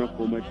 Ana guna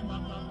for much.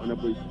 Ana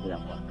boy ya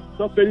pa.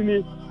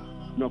 Sofia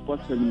no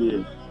post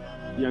ni.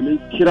 Yami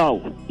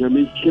kirao.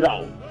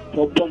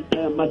 So don't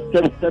pay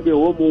master tabe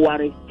o mo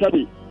ware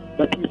tabe.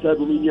 But you said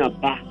we nya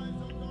ba.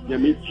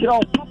 Yami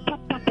kirao papa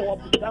wa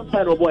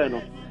tampa ro boy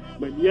no.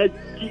 mania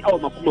ki aw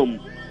makumam.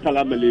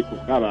 Salam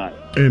alaikum. Bye.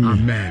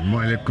 Amen.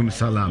 Wa alaikum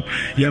salam.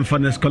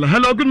 Yemfa scholar.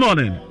 Hello, good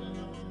morning.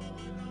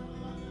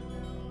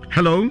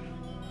 Hello.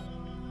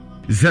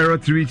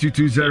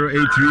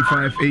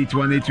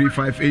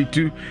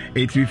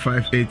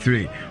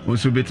 03220835818358283583.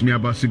 Also bet me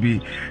about to be.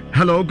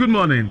 Hello, good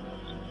morning.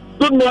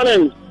 Good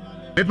morning.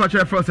 If I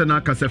try first and I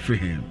can say free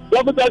him.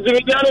 What about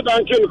the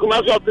Duncan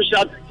commercial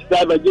official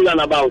that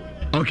about?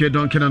 Okay,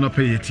 Duncan, I'll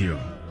pay it to you.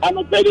 I'm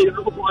a very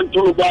good one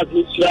to about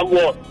this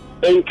more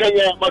in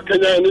Kenya,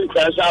 Makanya, and in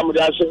Krasam,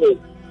 the Ashe.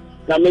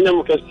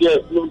 Naminam Castia,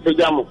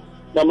 Pajamo,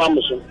 the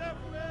Mamuson.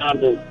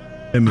 Amen.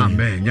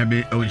 Amen.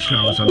 Yabe Oisha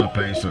on the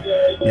place.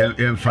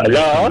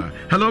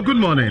 Hello, good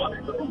morning.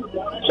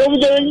 So we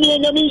don't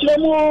need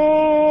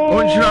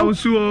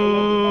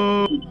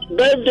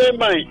birthday,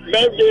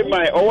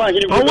 my. Oh, why,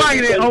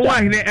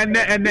 and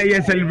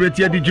yes, celebrate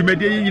your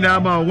Jumedi in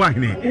our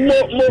wine.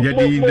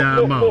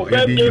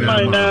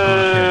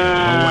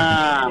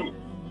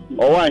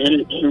 Oh,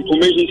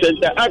 information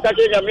center. I can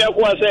take a milk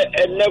was a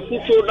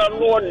nefuto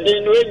no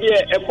din radio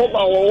a pop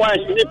our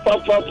wife,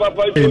 papa,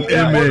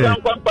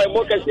 by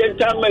Mocas and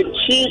time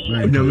cheap.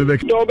 No,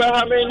 but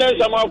how many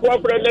some of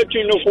what let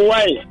you know for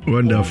why?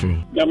 Wonderful.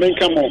 Yamin,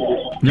 come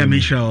on.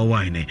 Yamisha or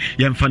wine.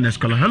 Yam Fanny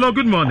Scholar. Hello,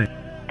 good morning.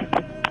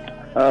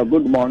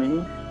 Good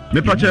morning.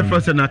 Me patch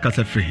first and I can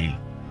say free.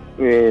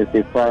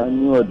 The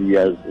new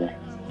years.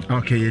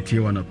 Okay,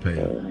 you want to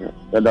pay.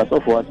 That's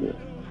of what.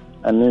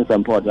 And then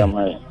some part of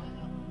my.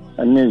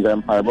 And then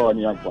I'm about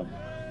young one.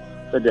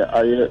 So the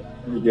area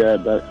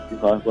that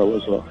if I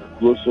was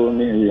so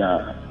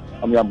near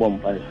I'm your bomb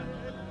pipe.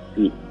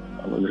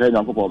 I'm very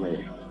young for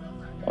me.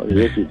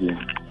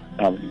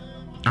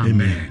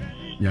 Amen.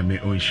 Yami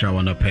Oisha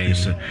on a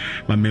pace.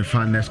 My me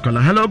fan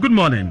scholar. Hello, good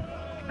morning.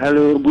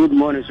 Hello, good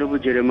morning, Sofu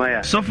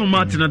Jeremiah. Sofu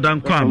Martin and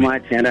Dan Kwame.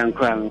 Martin and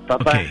Kwame.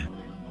 Papa,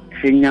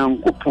 Sinyam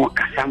Kupon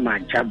Kasama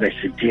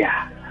Jabesidia.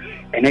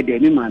 And I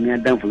didn't mammy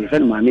and done for me,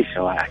 mammy,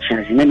 so I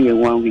chance in any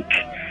 1 week.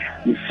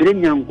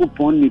 Sinyam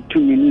Kupon need 2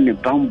 minutes in a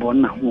bamboo,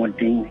 not one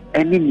thing,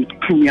 and then it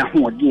to me a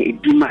whole day, a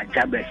Dima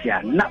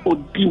Jabesia, not a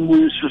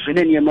demon, so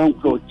any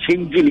amount of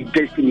changing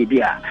destiny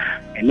there.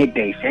 And then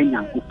they say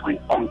Yankupon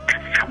on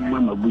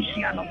Kasama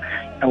Busiano.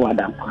 I want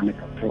to comment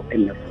for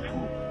any of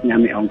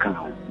Yami on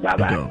count.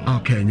 Bye-bye.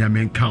 Okay,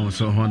 Yamin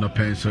Council, Honor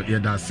Pencil, yeah,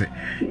 that's it.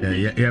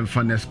 Yeah,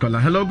 Fanny Scholar.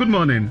 Hello, good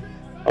morning.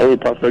 Oh,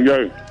 Pastor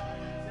Gary.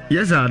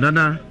 Yes, sir,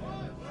 Nana.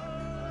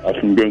 I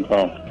can go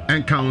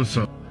and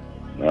council.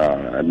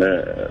 And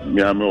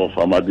me, I'm of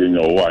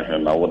Amadina, wife,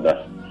 and I would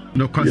have.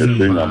 No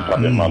question. Of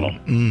Fatima,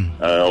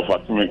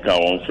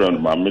 one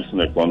friend, my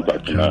missing a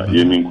contact in a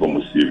evening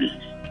series.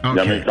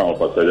 Yamin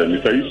Council said, and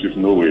if I used to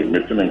know way,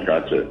 missing and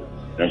catcher,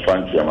 and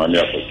find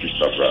Yamania for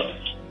sister.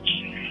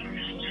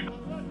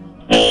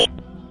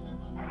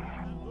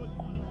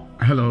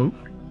 Hello.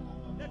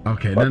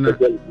 Okay, Nana.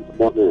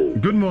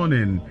 Good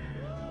morning.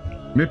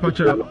 Me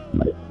pacha.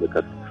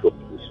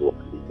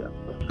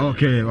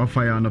 Okay, I'll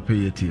fire on a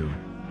pay it to you.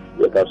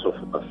 Let us of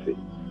cafe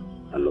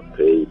and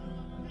pay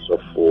so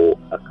for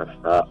a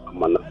casta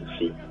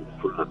amanafi.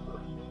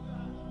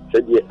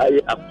 Said ye I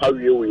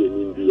apparel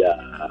in India.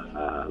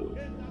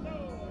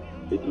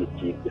 So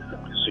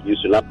you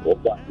should not go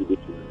back to the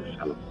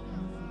son.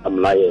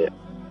 I'm like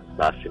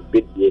that's a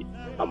bit ye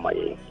am my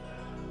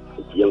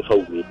young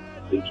folk.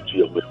 Into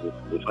your way,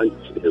 we find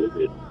it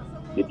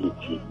the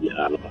DT, the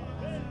Anopa,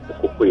 the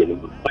Cocoy,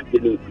 and by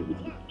getting to the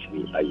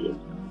I am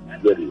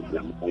very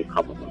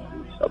uncomfortable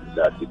of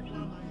that.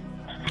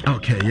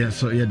 Okay, yes,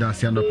 so yeah,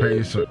 that's the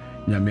Anopa, so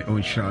Yami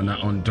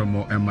Onshana on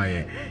Domo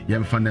MIA,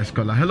 Yam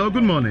Fanescola. Hello,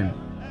 good morning.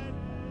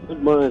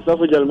 Good morning,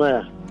 Sofu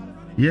Jeremiah.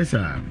 Yes,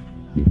 sir.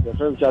 The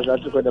friend Charles, I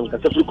took them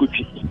Casafu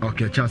Kuchi.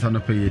 Okay, Charles, I'll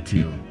pay it to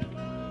you.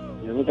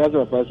 You have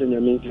a person,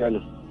 Yamin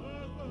Piano.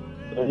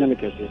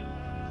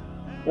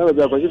 No,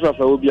 but if I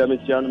will be a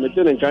Messian,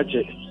 and catch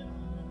it.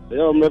 They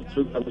all met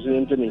through a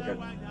president.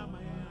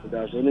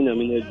 That's only a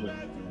minute.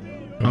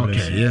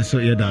 Okay, yes, so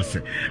yeah, that's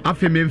it.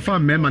 After me,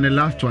 farm mem and the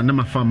last one, I'm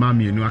a farm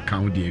mammy in your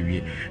account,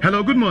 dear.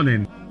 Hello, good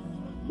morning.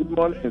 Good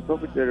morning,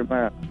 Sophie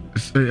Jeremiah.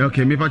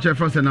 Okay, me patch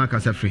first and I can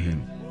say for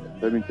him.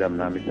 Okay,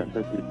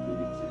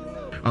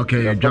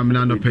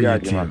 Jamina no pay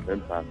it.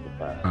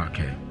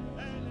 Okay.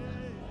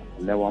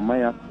 Now,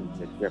 my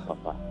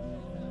papa.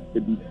 The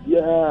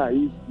Bia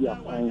is the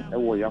fine, a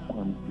way up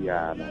on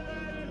piano.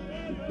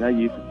 It's not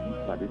you to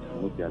keep at this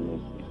Mudiano.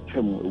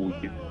 Come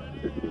with you.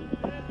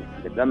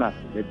 The Dana,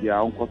 maybe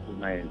our uncle to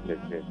my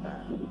ancestors.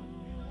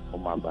 Oh,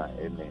 my bye,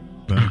 amen.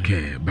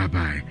 Okay, bye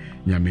bye.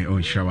 Yami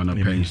on shower no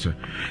pencil.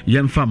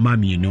 Yamfa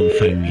mammy, no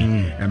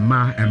family. And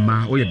ma,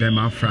 oh, you them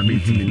out from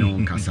it in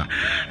no casa.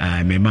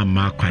 My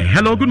mamma cry.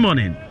 Hello, good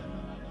morning.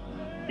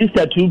 It's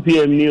at 2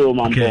 p.m. Neo,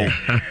 man. Okay.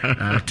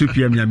 2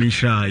 p.m.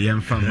 Yamisha,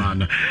 Yamfa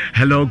man.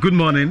 Hello, good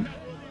morning.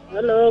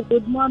 Hello,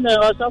 good morning.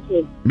 What's up?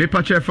 Me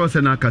patch first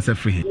and I can say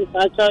free.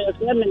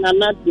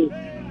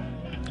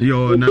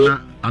 Yo,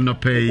 Nana,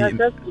 Anope.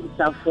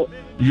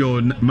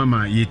 Yo,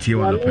 Mama, Yeti,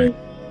 Anope.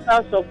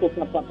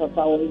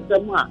 Papa,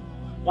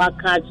 what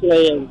catch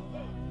you?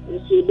 You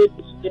see, this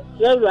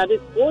is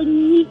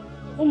only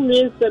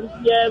means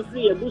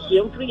free a bush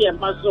and free and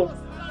muscle.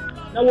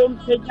 No one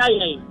take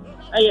I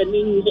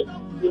mean,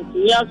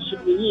 the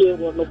actually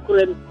here or no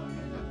current.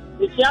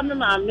 The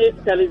chairman I made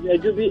tell is a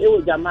jubi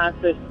with a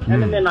master,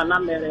 and then a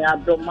number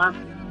of Doma,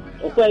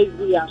 or quite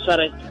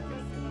sorry.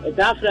 It's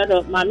after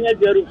of my near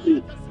very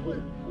free.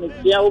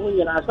 Last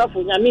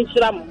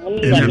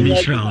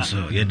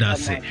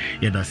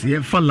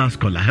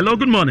caller. Hello,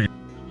 good morning.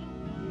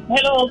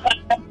 Hello,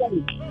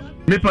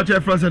 Me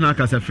pacha France na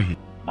kasa fi.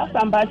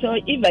 Asambacho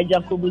Eva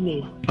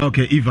Jacobuni.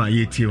 Okay, Eva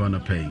yeti wanna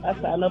pay.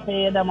 Asa no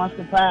pay da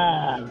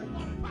masupa.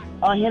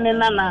 Oh hene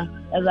nana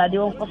as I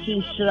do for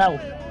shirawo.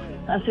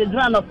 Ase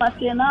dra no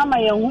party na ma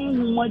ye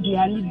hunhu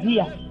moduani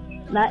dia.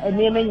 Na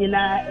eneme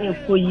nyina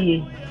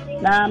ekoyie.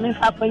 Na me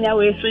fa panya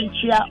we so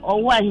ntua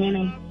owo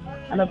ahene.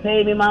 And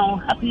pay me my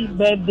happy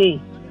birthday.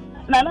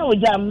 Nana would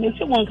jam me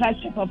to one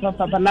catch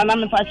papa nana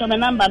me pacha me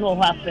number no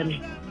happen.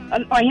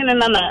 And hene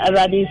nana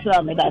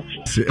radisha me that.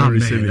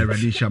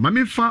 Radisha.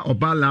 Mami fa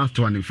oba last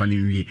one in funny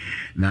we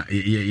na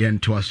yen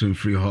to us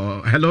free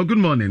ho. Hello, good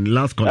morning.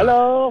 Last call.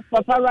 Hello,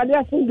 Papa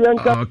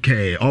Radisha.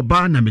 Okay,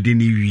 oba na me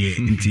deni wie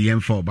nti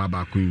yen fa oba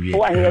ba kun wie.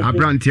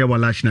 Abrantie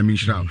wala shna mi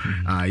shra.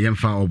 Yen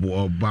fa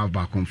oba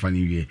ba kun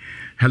funny wie.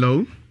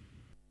 Hello.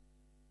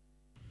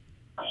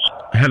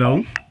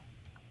 Hello.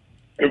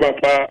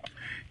 Papa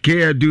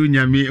Ke do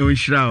nyame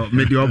onhira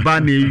me de oba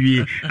na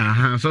ewie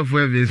aha so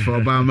for this for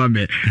oba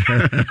mama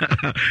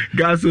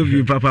gas of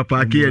you papa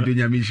ke do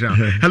nyame hira.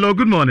 Hello,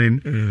 good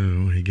morning. Oh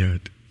my god.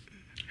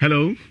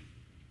 Hello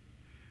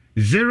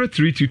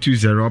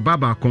 03220 oba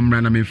ba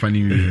komra na me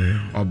fani wie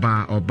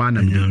oba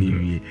na me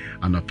wie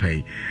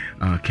anopay.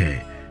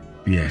 Okay,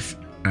 yes.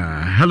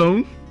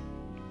 Hello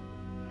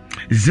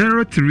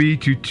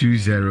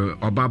 03220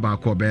 oba ba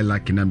ko be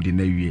like nam de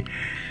na wie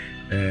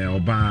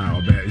Oba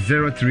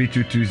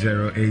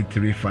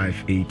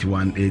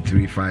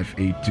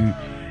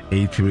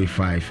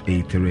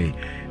 0320835818358283583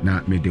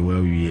 na me de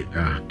we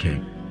okay.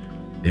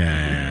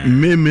 Yeah.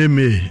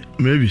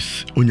 Maybe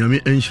onyame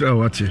enhira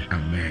wate.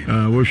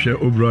 Amen. We share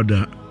o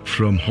brother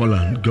from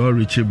Holland. God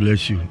richly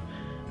bless you.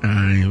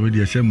 We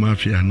dey say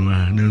mafia no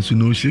nanso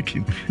no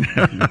shaking.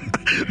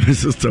 My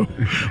sister,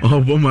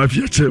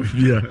 mafia chef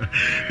here.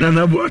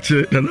 Nana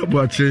boache.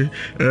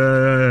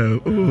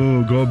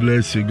 Oh, God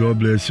bless you.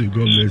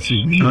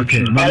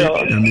 Okay.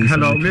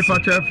 Hello. Me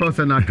pacha first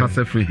na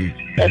kase free.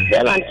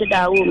 Auntie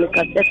Dawu me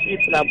kase free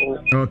trouble.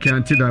 Okay,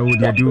 Auntie Dawu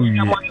dey do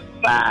you.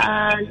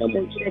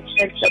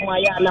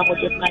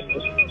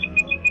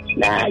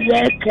 Na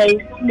ye kai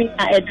mi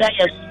a ega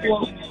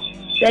yeso.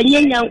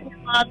 Denye nyanku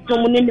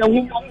atomune ne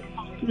hu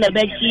na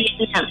beji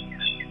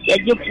ya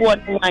ye po wan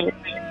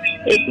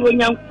e do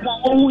nyanku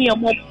hu ye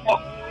mo po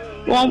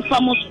won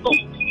fa mo so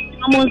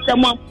amon se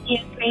mo ye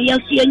so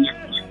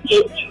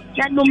ye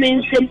ya no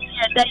men se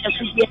da ya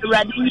so ye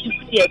radi ni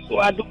ye so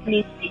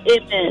adoni.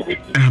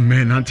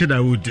 Amen. Until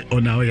that would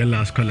on our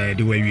last caller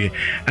the way we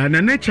and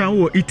a nature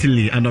wo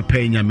Italy and a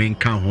paying your main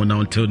count on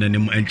until the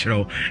name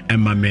entro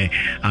and mame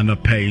and a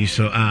pay.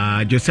 So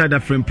just said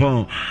that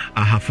frimpon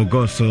I have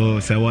forgot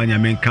so one your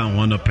main count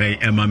on a pay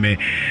and mame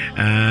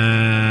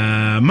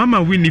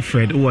Mama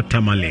Winifred or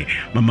Tamale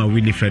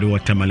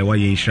why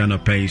you shall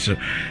pay so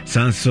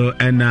Sanso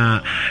and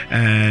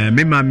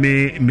me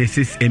mame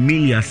Mrs.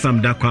 Emilia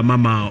Sam Dakwa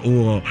Mama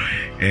or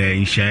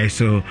in share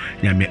so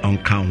yame on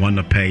count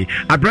one pay.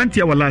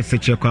 Abrantia wala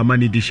seche kwa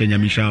mani dishe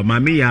nyamisha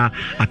mamia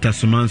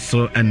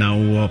atasumanso ena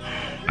uo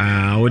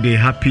ode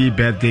happy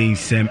birthday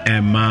sem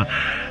Emma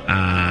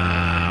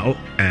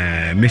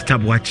Mr.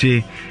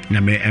 Bwache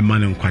na me Emma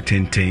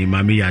nkwatente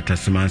mamia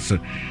atasumanso.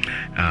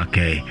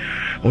 Okay.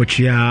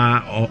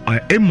 Ochia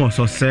Amos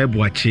Ose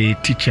Bwache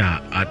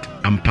teacher at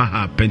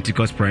Ampaha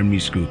Pentecost Primary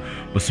School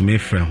was me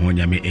friend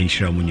honya me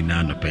enshira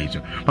munyina no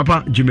peso.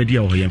 Papa Jumedia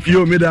ho yemfa.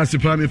 Yo me da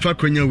sipa me fa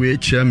kwanya we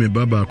chia me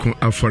baba ko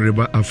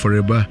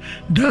aforeba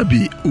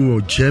Dabi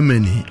o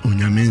Germany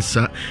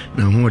onyamensa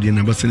na ho de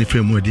na basane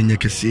fa mu de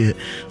nyekese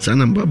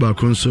sana baba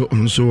ko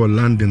nso wo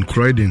London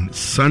Croydon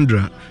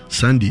Sandra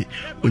Sandy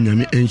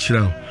onyame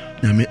enshira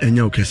nyame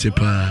enya okese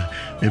pa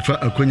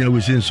mefa akonya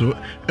we sinso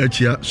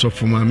achia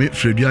sofomame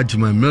Fredu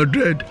Ajima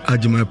Mildred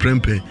Ajima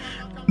Prempe.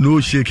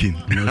 No shaking.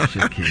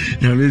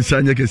 Nyame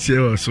sanya kese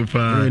o so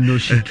pa. No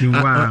shaking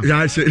wa.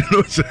 Ya say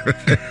no.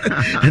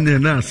 Ene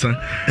na asa.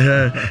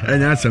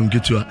 Enya asam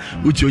kitua.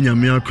 Uchi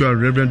onyame akwa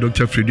Reverend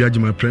Dr. Fredu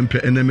Ajima Prempe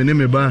ene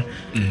me ba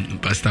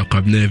Pastor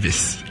Cobb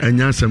Nervis.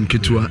 Enya asam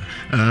kitua.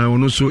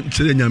 Ono so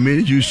tele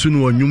nyame yusu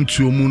no onwum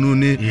tuo mu no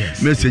ne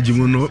message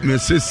mu no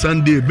message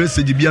Sunday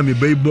message bia me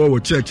bay bo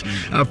church.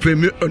 Afre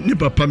me ni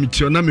papa me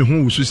tio na me ho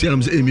wusu si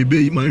am say me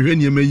bay man hwe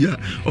ni me ya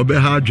obe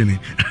ha adwene.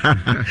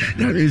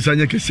 Nyame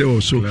sanya kese o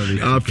so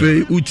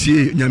afei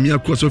utie nyame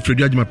akoso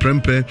Fredi Ajima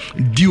Prempe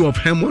Dew of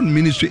Hermon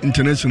Ministry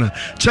International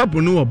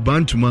chapel no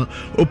Bantuma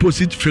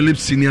opposite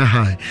Phillips Senior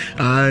High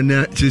and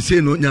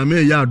say no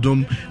nyame ya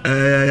adom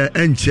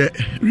enche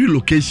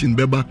relocation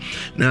beba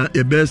na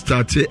e best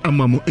start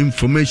amamo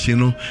information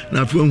no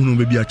na afei hunu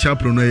be bia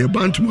chapel no e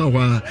Bantuma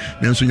wa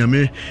na nso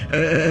nyame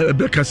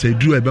beka say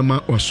dru e be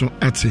ma oso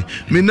ate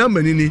me na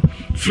manini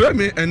frɛ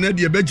me ene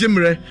de be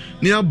gimre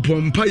ne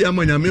abompa ya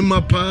manyame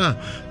mapa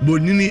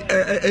bonini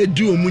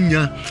edu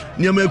omunya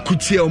nyama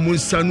ekutie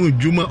omunsa no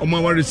dwuma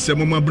omaware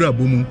semo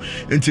mabrabo mu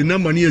enti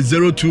number ne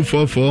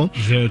 0244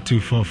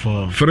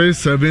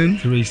 37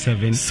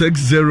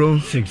 60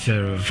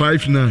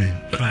 59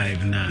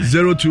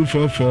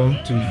 0244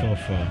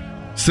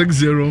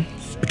 60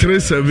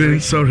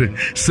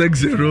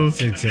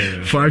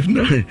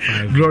 6059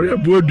 Gloria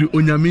Bodu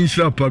onyame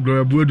nshira pa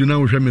Gloria Bodu na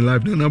wo hwe me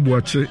live na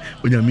boache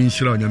onyame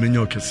nshira onyame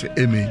nya okese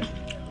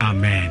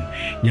amen.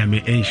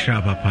 Nyame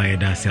enshira papa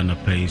yeda se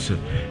anopa yiso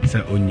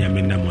se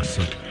onyame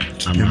namoso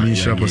nyame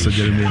nshira pa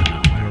Jeremy.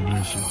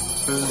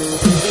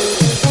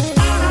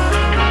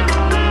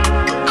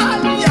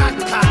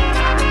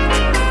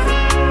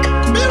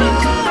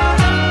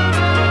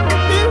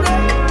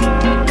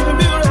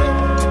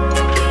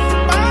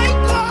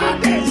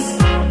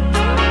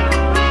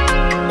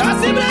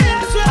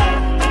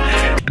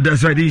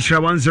 That's right,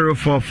 Inshra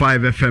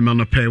 1045 FM on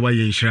the pay wa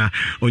Inshra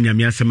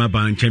onyamia sema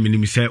ba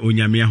nchemi say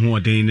onyamia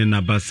hoden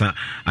na basa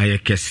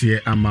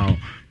ayekese ama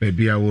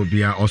baby a wo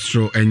bia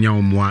osro enya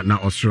omwa na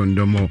osro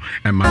ndomo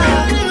ema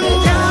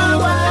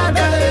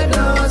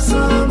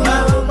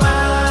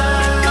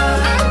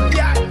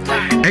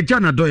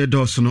Ejana doye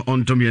doso no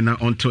ontomie na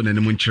onto na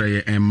nemu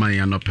nkyereye ema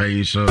ya no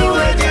pay so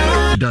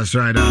that's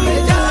right.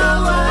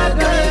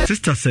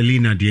 Sister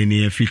Selena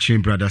DNA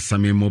featuring brother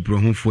Sammy Mobro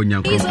Humfo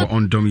Nyankropo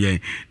ondom ye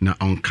na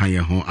onka ye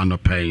ho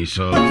anopai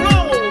so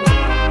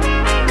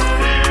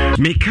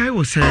Mekai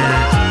was say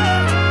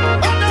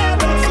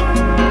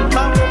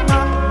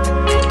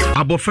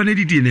abofra ne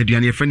didi na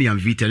aduane efa ne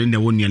Yamvita ne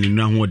woni ane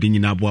nra ho odin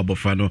nyina abo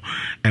abofra no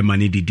ema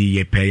ne didi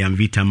ye pe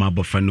Yamvita ma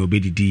abofra no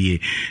obedidi ye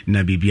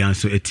na bibia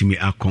nso etimi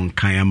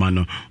akonkan ama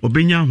no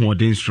obenya ho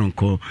odin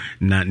stronko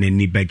na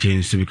nani beje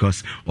nso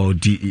because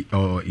odi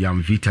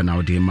Yamvita na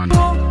odi ma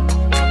no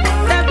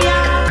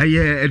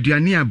aye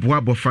aduane abo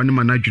abofra no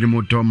ma na dwene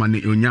mo do ma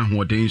ne onya ho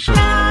odin so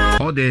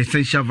all the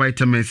essential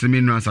vitamins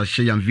minerals are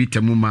share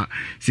Yamvita muma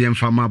si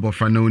emfama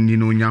abofra na oni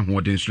no onya ho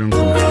odin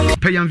stronko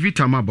pe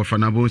Yamvita ma abofra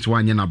na bo so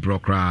anye na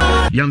brokra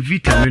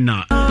Yamvita no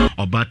na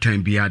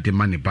obatan bia de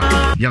mane ba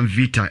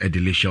Yamvita a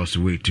delicious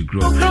way to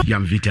grow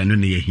Yamvita no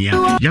ne hia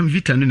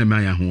Yamvita no na ma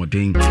ya ho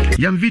odin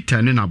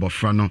Yamvita no na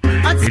abofra no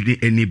edi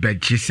eni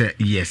beji se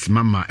yes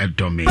mama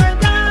edome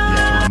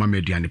yes mama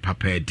meduane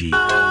papa edi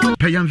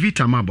pe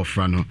Yamvita ma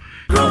abofra no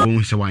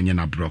bo so anye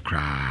na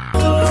brokra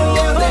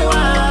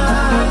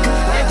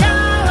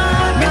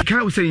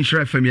Mika was saying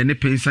Sheriff FM ne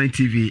Pensign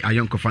TV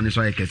ayonko fane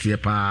so ayekese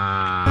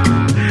pa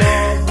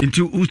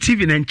into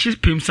TV na nchi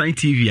Pensign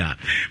TV a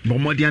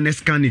bomodian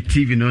scan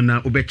TV no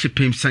na obechi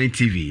Pensign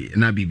TV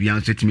na bibia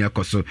nso timi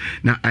akoso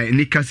na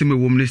ni kase me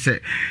wom ne se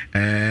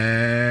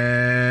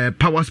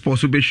Power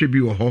Sports obehwe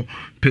bi wo ho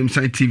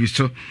Pensign TV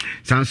so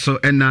sanso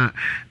na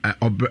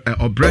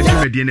obradi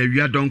media na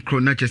wia don kro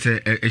na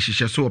chese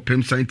ehihye so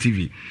Pensign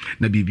TV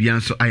na bibia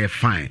nso aye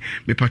fine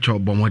me pacho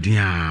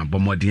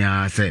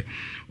bomodian se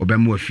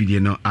obemu afidie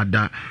no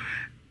ada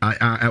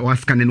was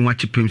scanning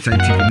watch Pensign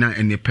TV na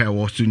ene pair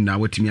was soon na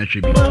watimi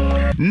ahwe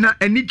bi na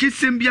enigi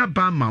sembia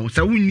ba ma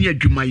sa wunni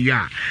adwuma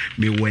ya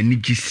me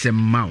wanigi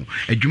semma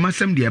adwuma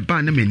sem de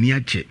ba na mani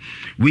ache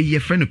we ye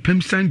friend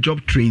Pensign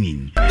job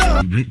training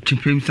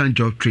Pensign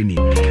job training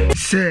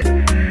se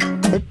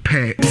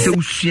ope se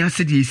usua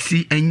se de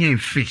si enyen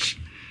fish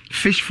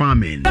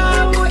farming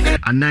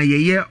ana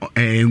ye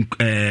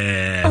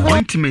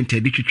ointment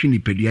e twitwi ni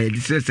pedua e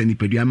se ni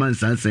pedua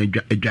mansansa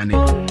adwane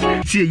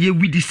si ye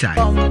widi sai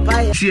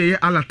si ye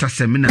alata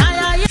seminar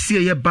si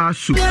ye bar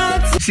soup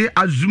si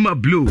azuma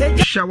blow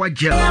shower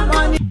gel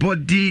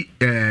body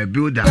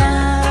builder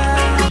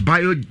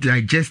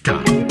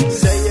biodigester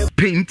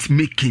paint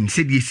making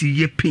si ye si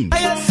ye paint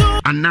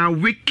ana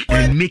wig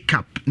and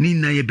makeup ni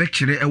na ye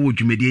bekire e wo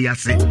dwumedie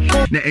yase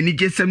na eni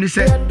jesem ni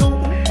se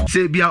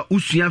say bia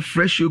usua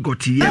fresh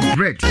yogurt ye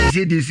bread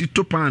say this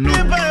topa no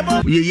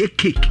ye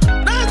cake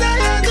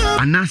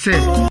and I say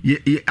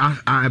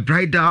a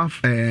bridal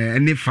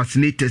any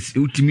fascinators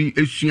ultimi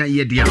esua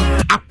ye dia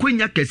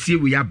akwenya kese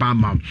we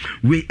abama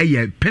we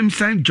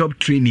Pensign job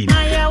training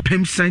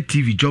Pensign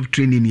TV job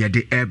training ye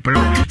de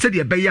ebro said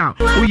ye be ya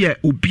wo ye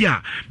obi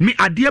a me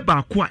ade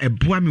ba ko a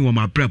eboa me wo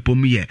mabra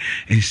bom ye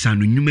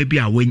ensanu nnwuma bi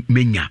a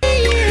menya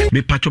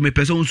me pacho me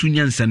pese onsu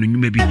nyansa no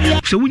nnwuma bi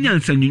se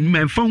wunyansa no nnwuma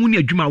emfa hu ne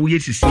adwuma wo ye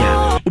sisi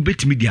a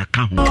obetimi di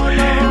aka ho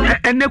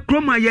ene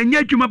kroma ye nya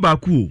adwuma ba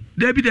ko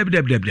dabi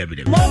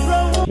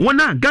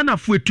wona Ghana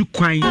fu etu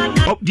kwan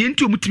de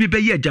enti omutimi be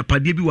ye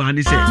japade bi wa ha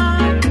ne se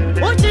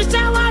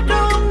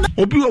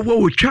obi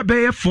wo twa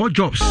be 4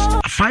 jobs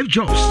 5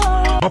 jobs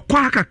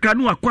okwa kakra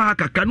no akwa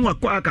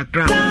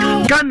kakra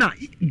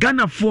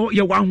Ghana for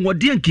ye wa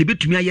hode nke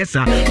betumi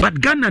ayesa but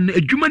Ghana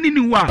adwuma ni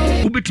wa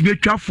obetumi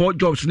atwa 4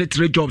 jobs ne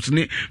 3 jobs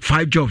ne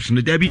 5 jobs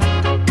ne dabi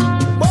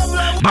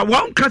but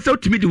one kasa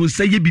utimi de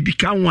say ye bibi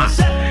kan wa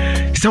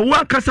so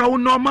one kasa wo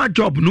normal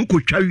job no ko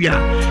twa wi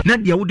a na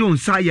de wo de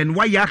nsa ye no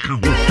wa ya ka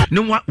ho ne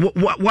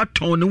wa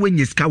ton ne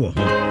wenye ska wo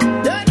ho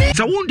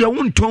so wunde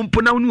won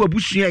tompo na wonu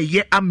abusua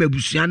ye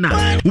amabusua na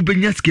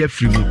wobenya ska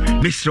afiri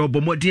mu mesre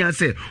obomodin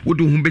ase wo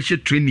de hu be hye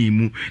training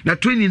mu na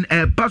training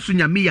paso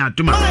nyame ya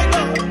adoma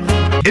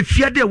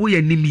efiada wo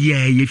ya nim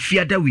ye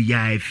efiada we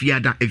ya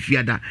efiada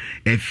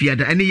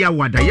ene ya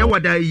wada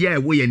ye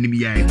wo ya nim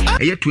ye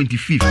eye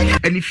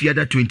 25th ene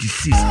fiada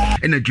 26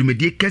 ene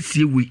dwumedie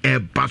kase we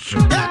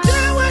paso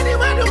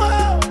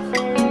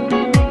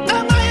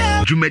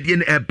dwumedie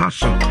ne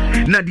paso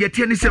na de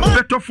tie ne se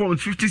better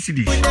forms 50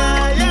 cedis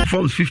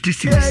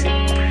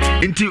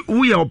Inti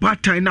we are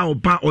part time now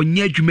ba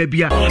onye adwuma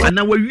bia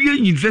ana wawie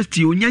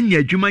university onya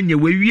adwuma nya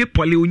wawie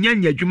poly onya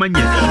adwuma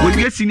nya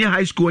wawie senior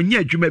high school onya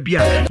adwuma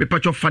bia me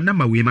pacho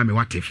fanama we ma me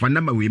wate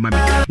fanama we ma me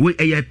we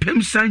a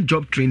PEMSAN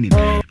job training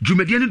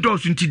dwumadie ne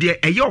dose nti de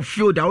eye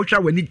field a wo hwa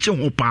wani che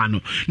ho pa no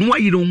no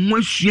wayire ho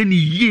asua ni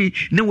yie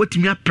na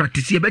watimi a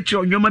practice e be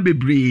kire onwoma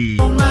bebre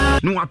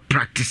no wa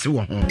practice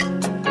wo ho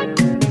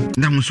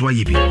na muso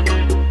aye bi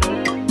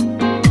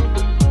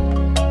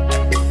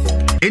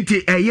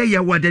enti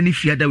ya wada ni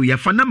fiada we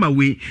fa na ma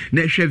we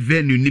na hwe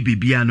venue ni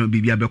bibia no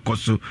bibia be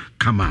koso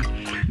kama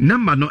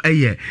number no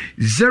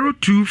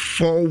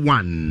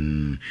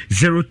 0241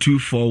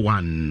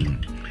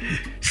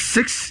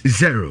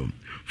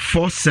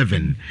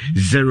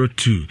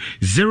 604702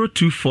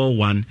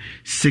 0241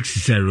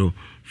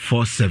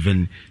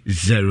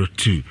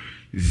 604702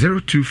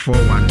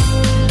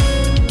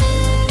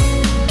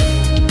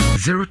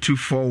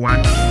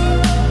 0241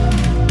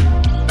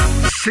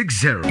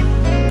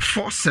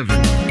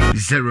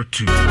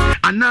 604702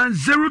 and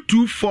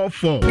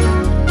 0244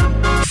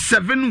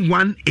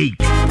 718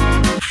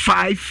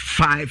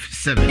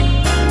 557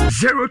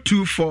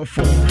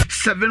 0244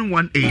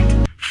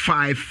 718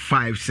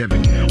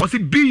 557 or say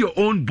be your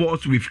own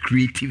boss with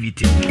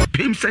creativity.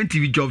 PEMSAN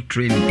TV job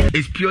training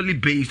is purely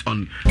based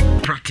on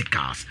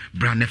practicals.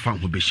 Brand fan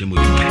who be shemu.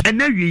 And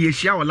then we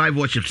share our live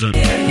worship son.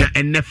 Ya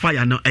and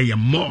fire no a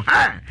more.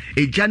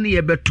 A journey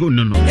a beto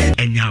no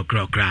and ya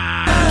cra.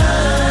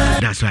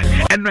 That's right.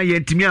 And I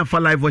yet me for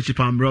live worship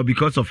bro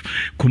because of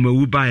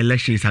Kumewuba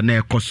elections and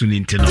na kosun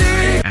intino.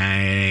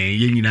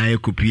 Yina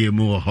ekopie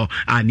mu ho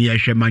ani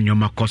ehwe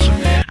manyoma koso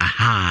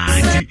aha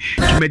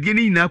tumedie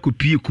ni na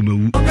kopie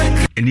kumewu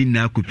eni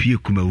na kopie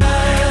kumewu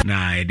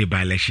na e de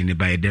by election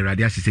by the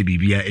radio asese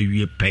bibia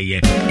ewie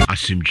peye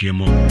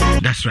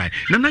asumdwemo. That's right.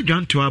 Nana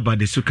John to about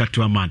the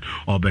sukato man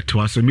or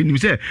beto so menim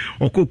say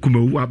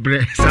okokumewu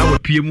abre sa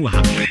wapie mu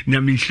ha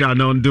nyame hira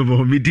na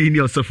ondomo medini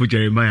osofo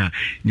Jeremiah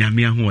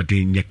nyame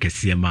ahode nye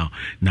kese ma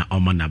na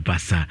omana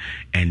basa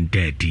and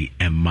daddy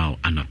emma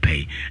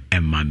anope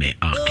emma me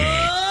okay.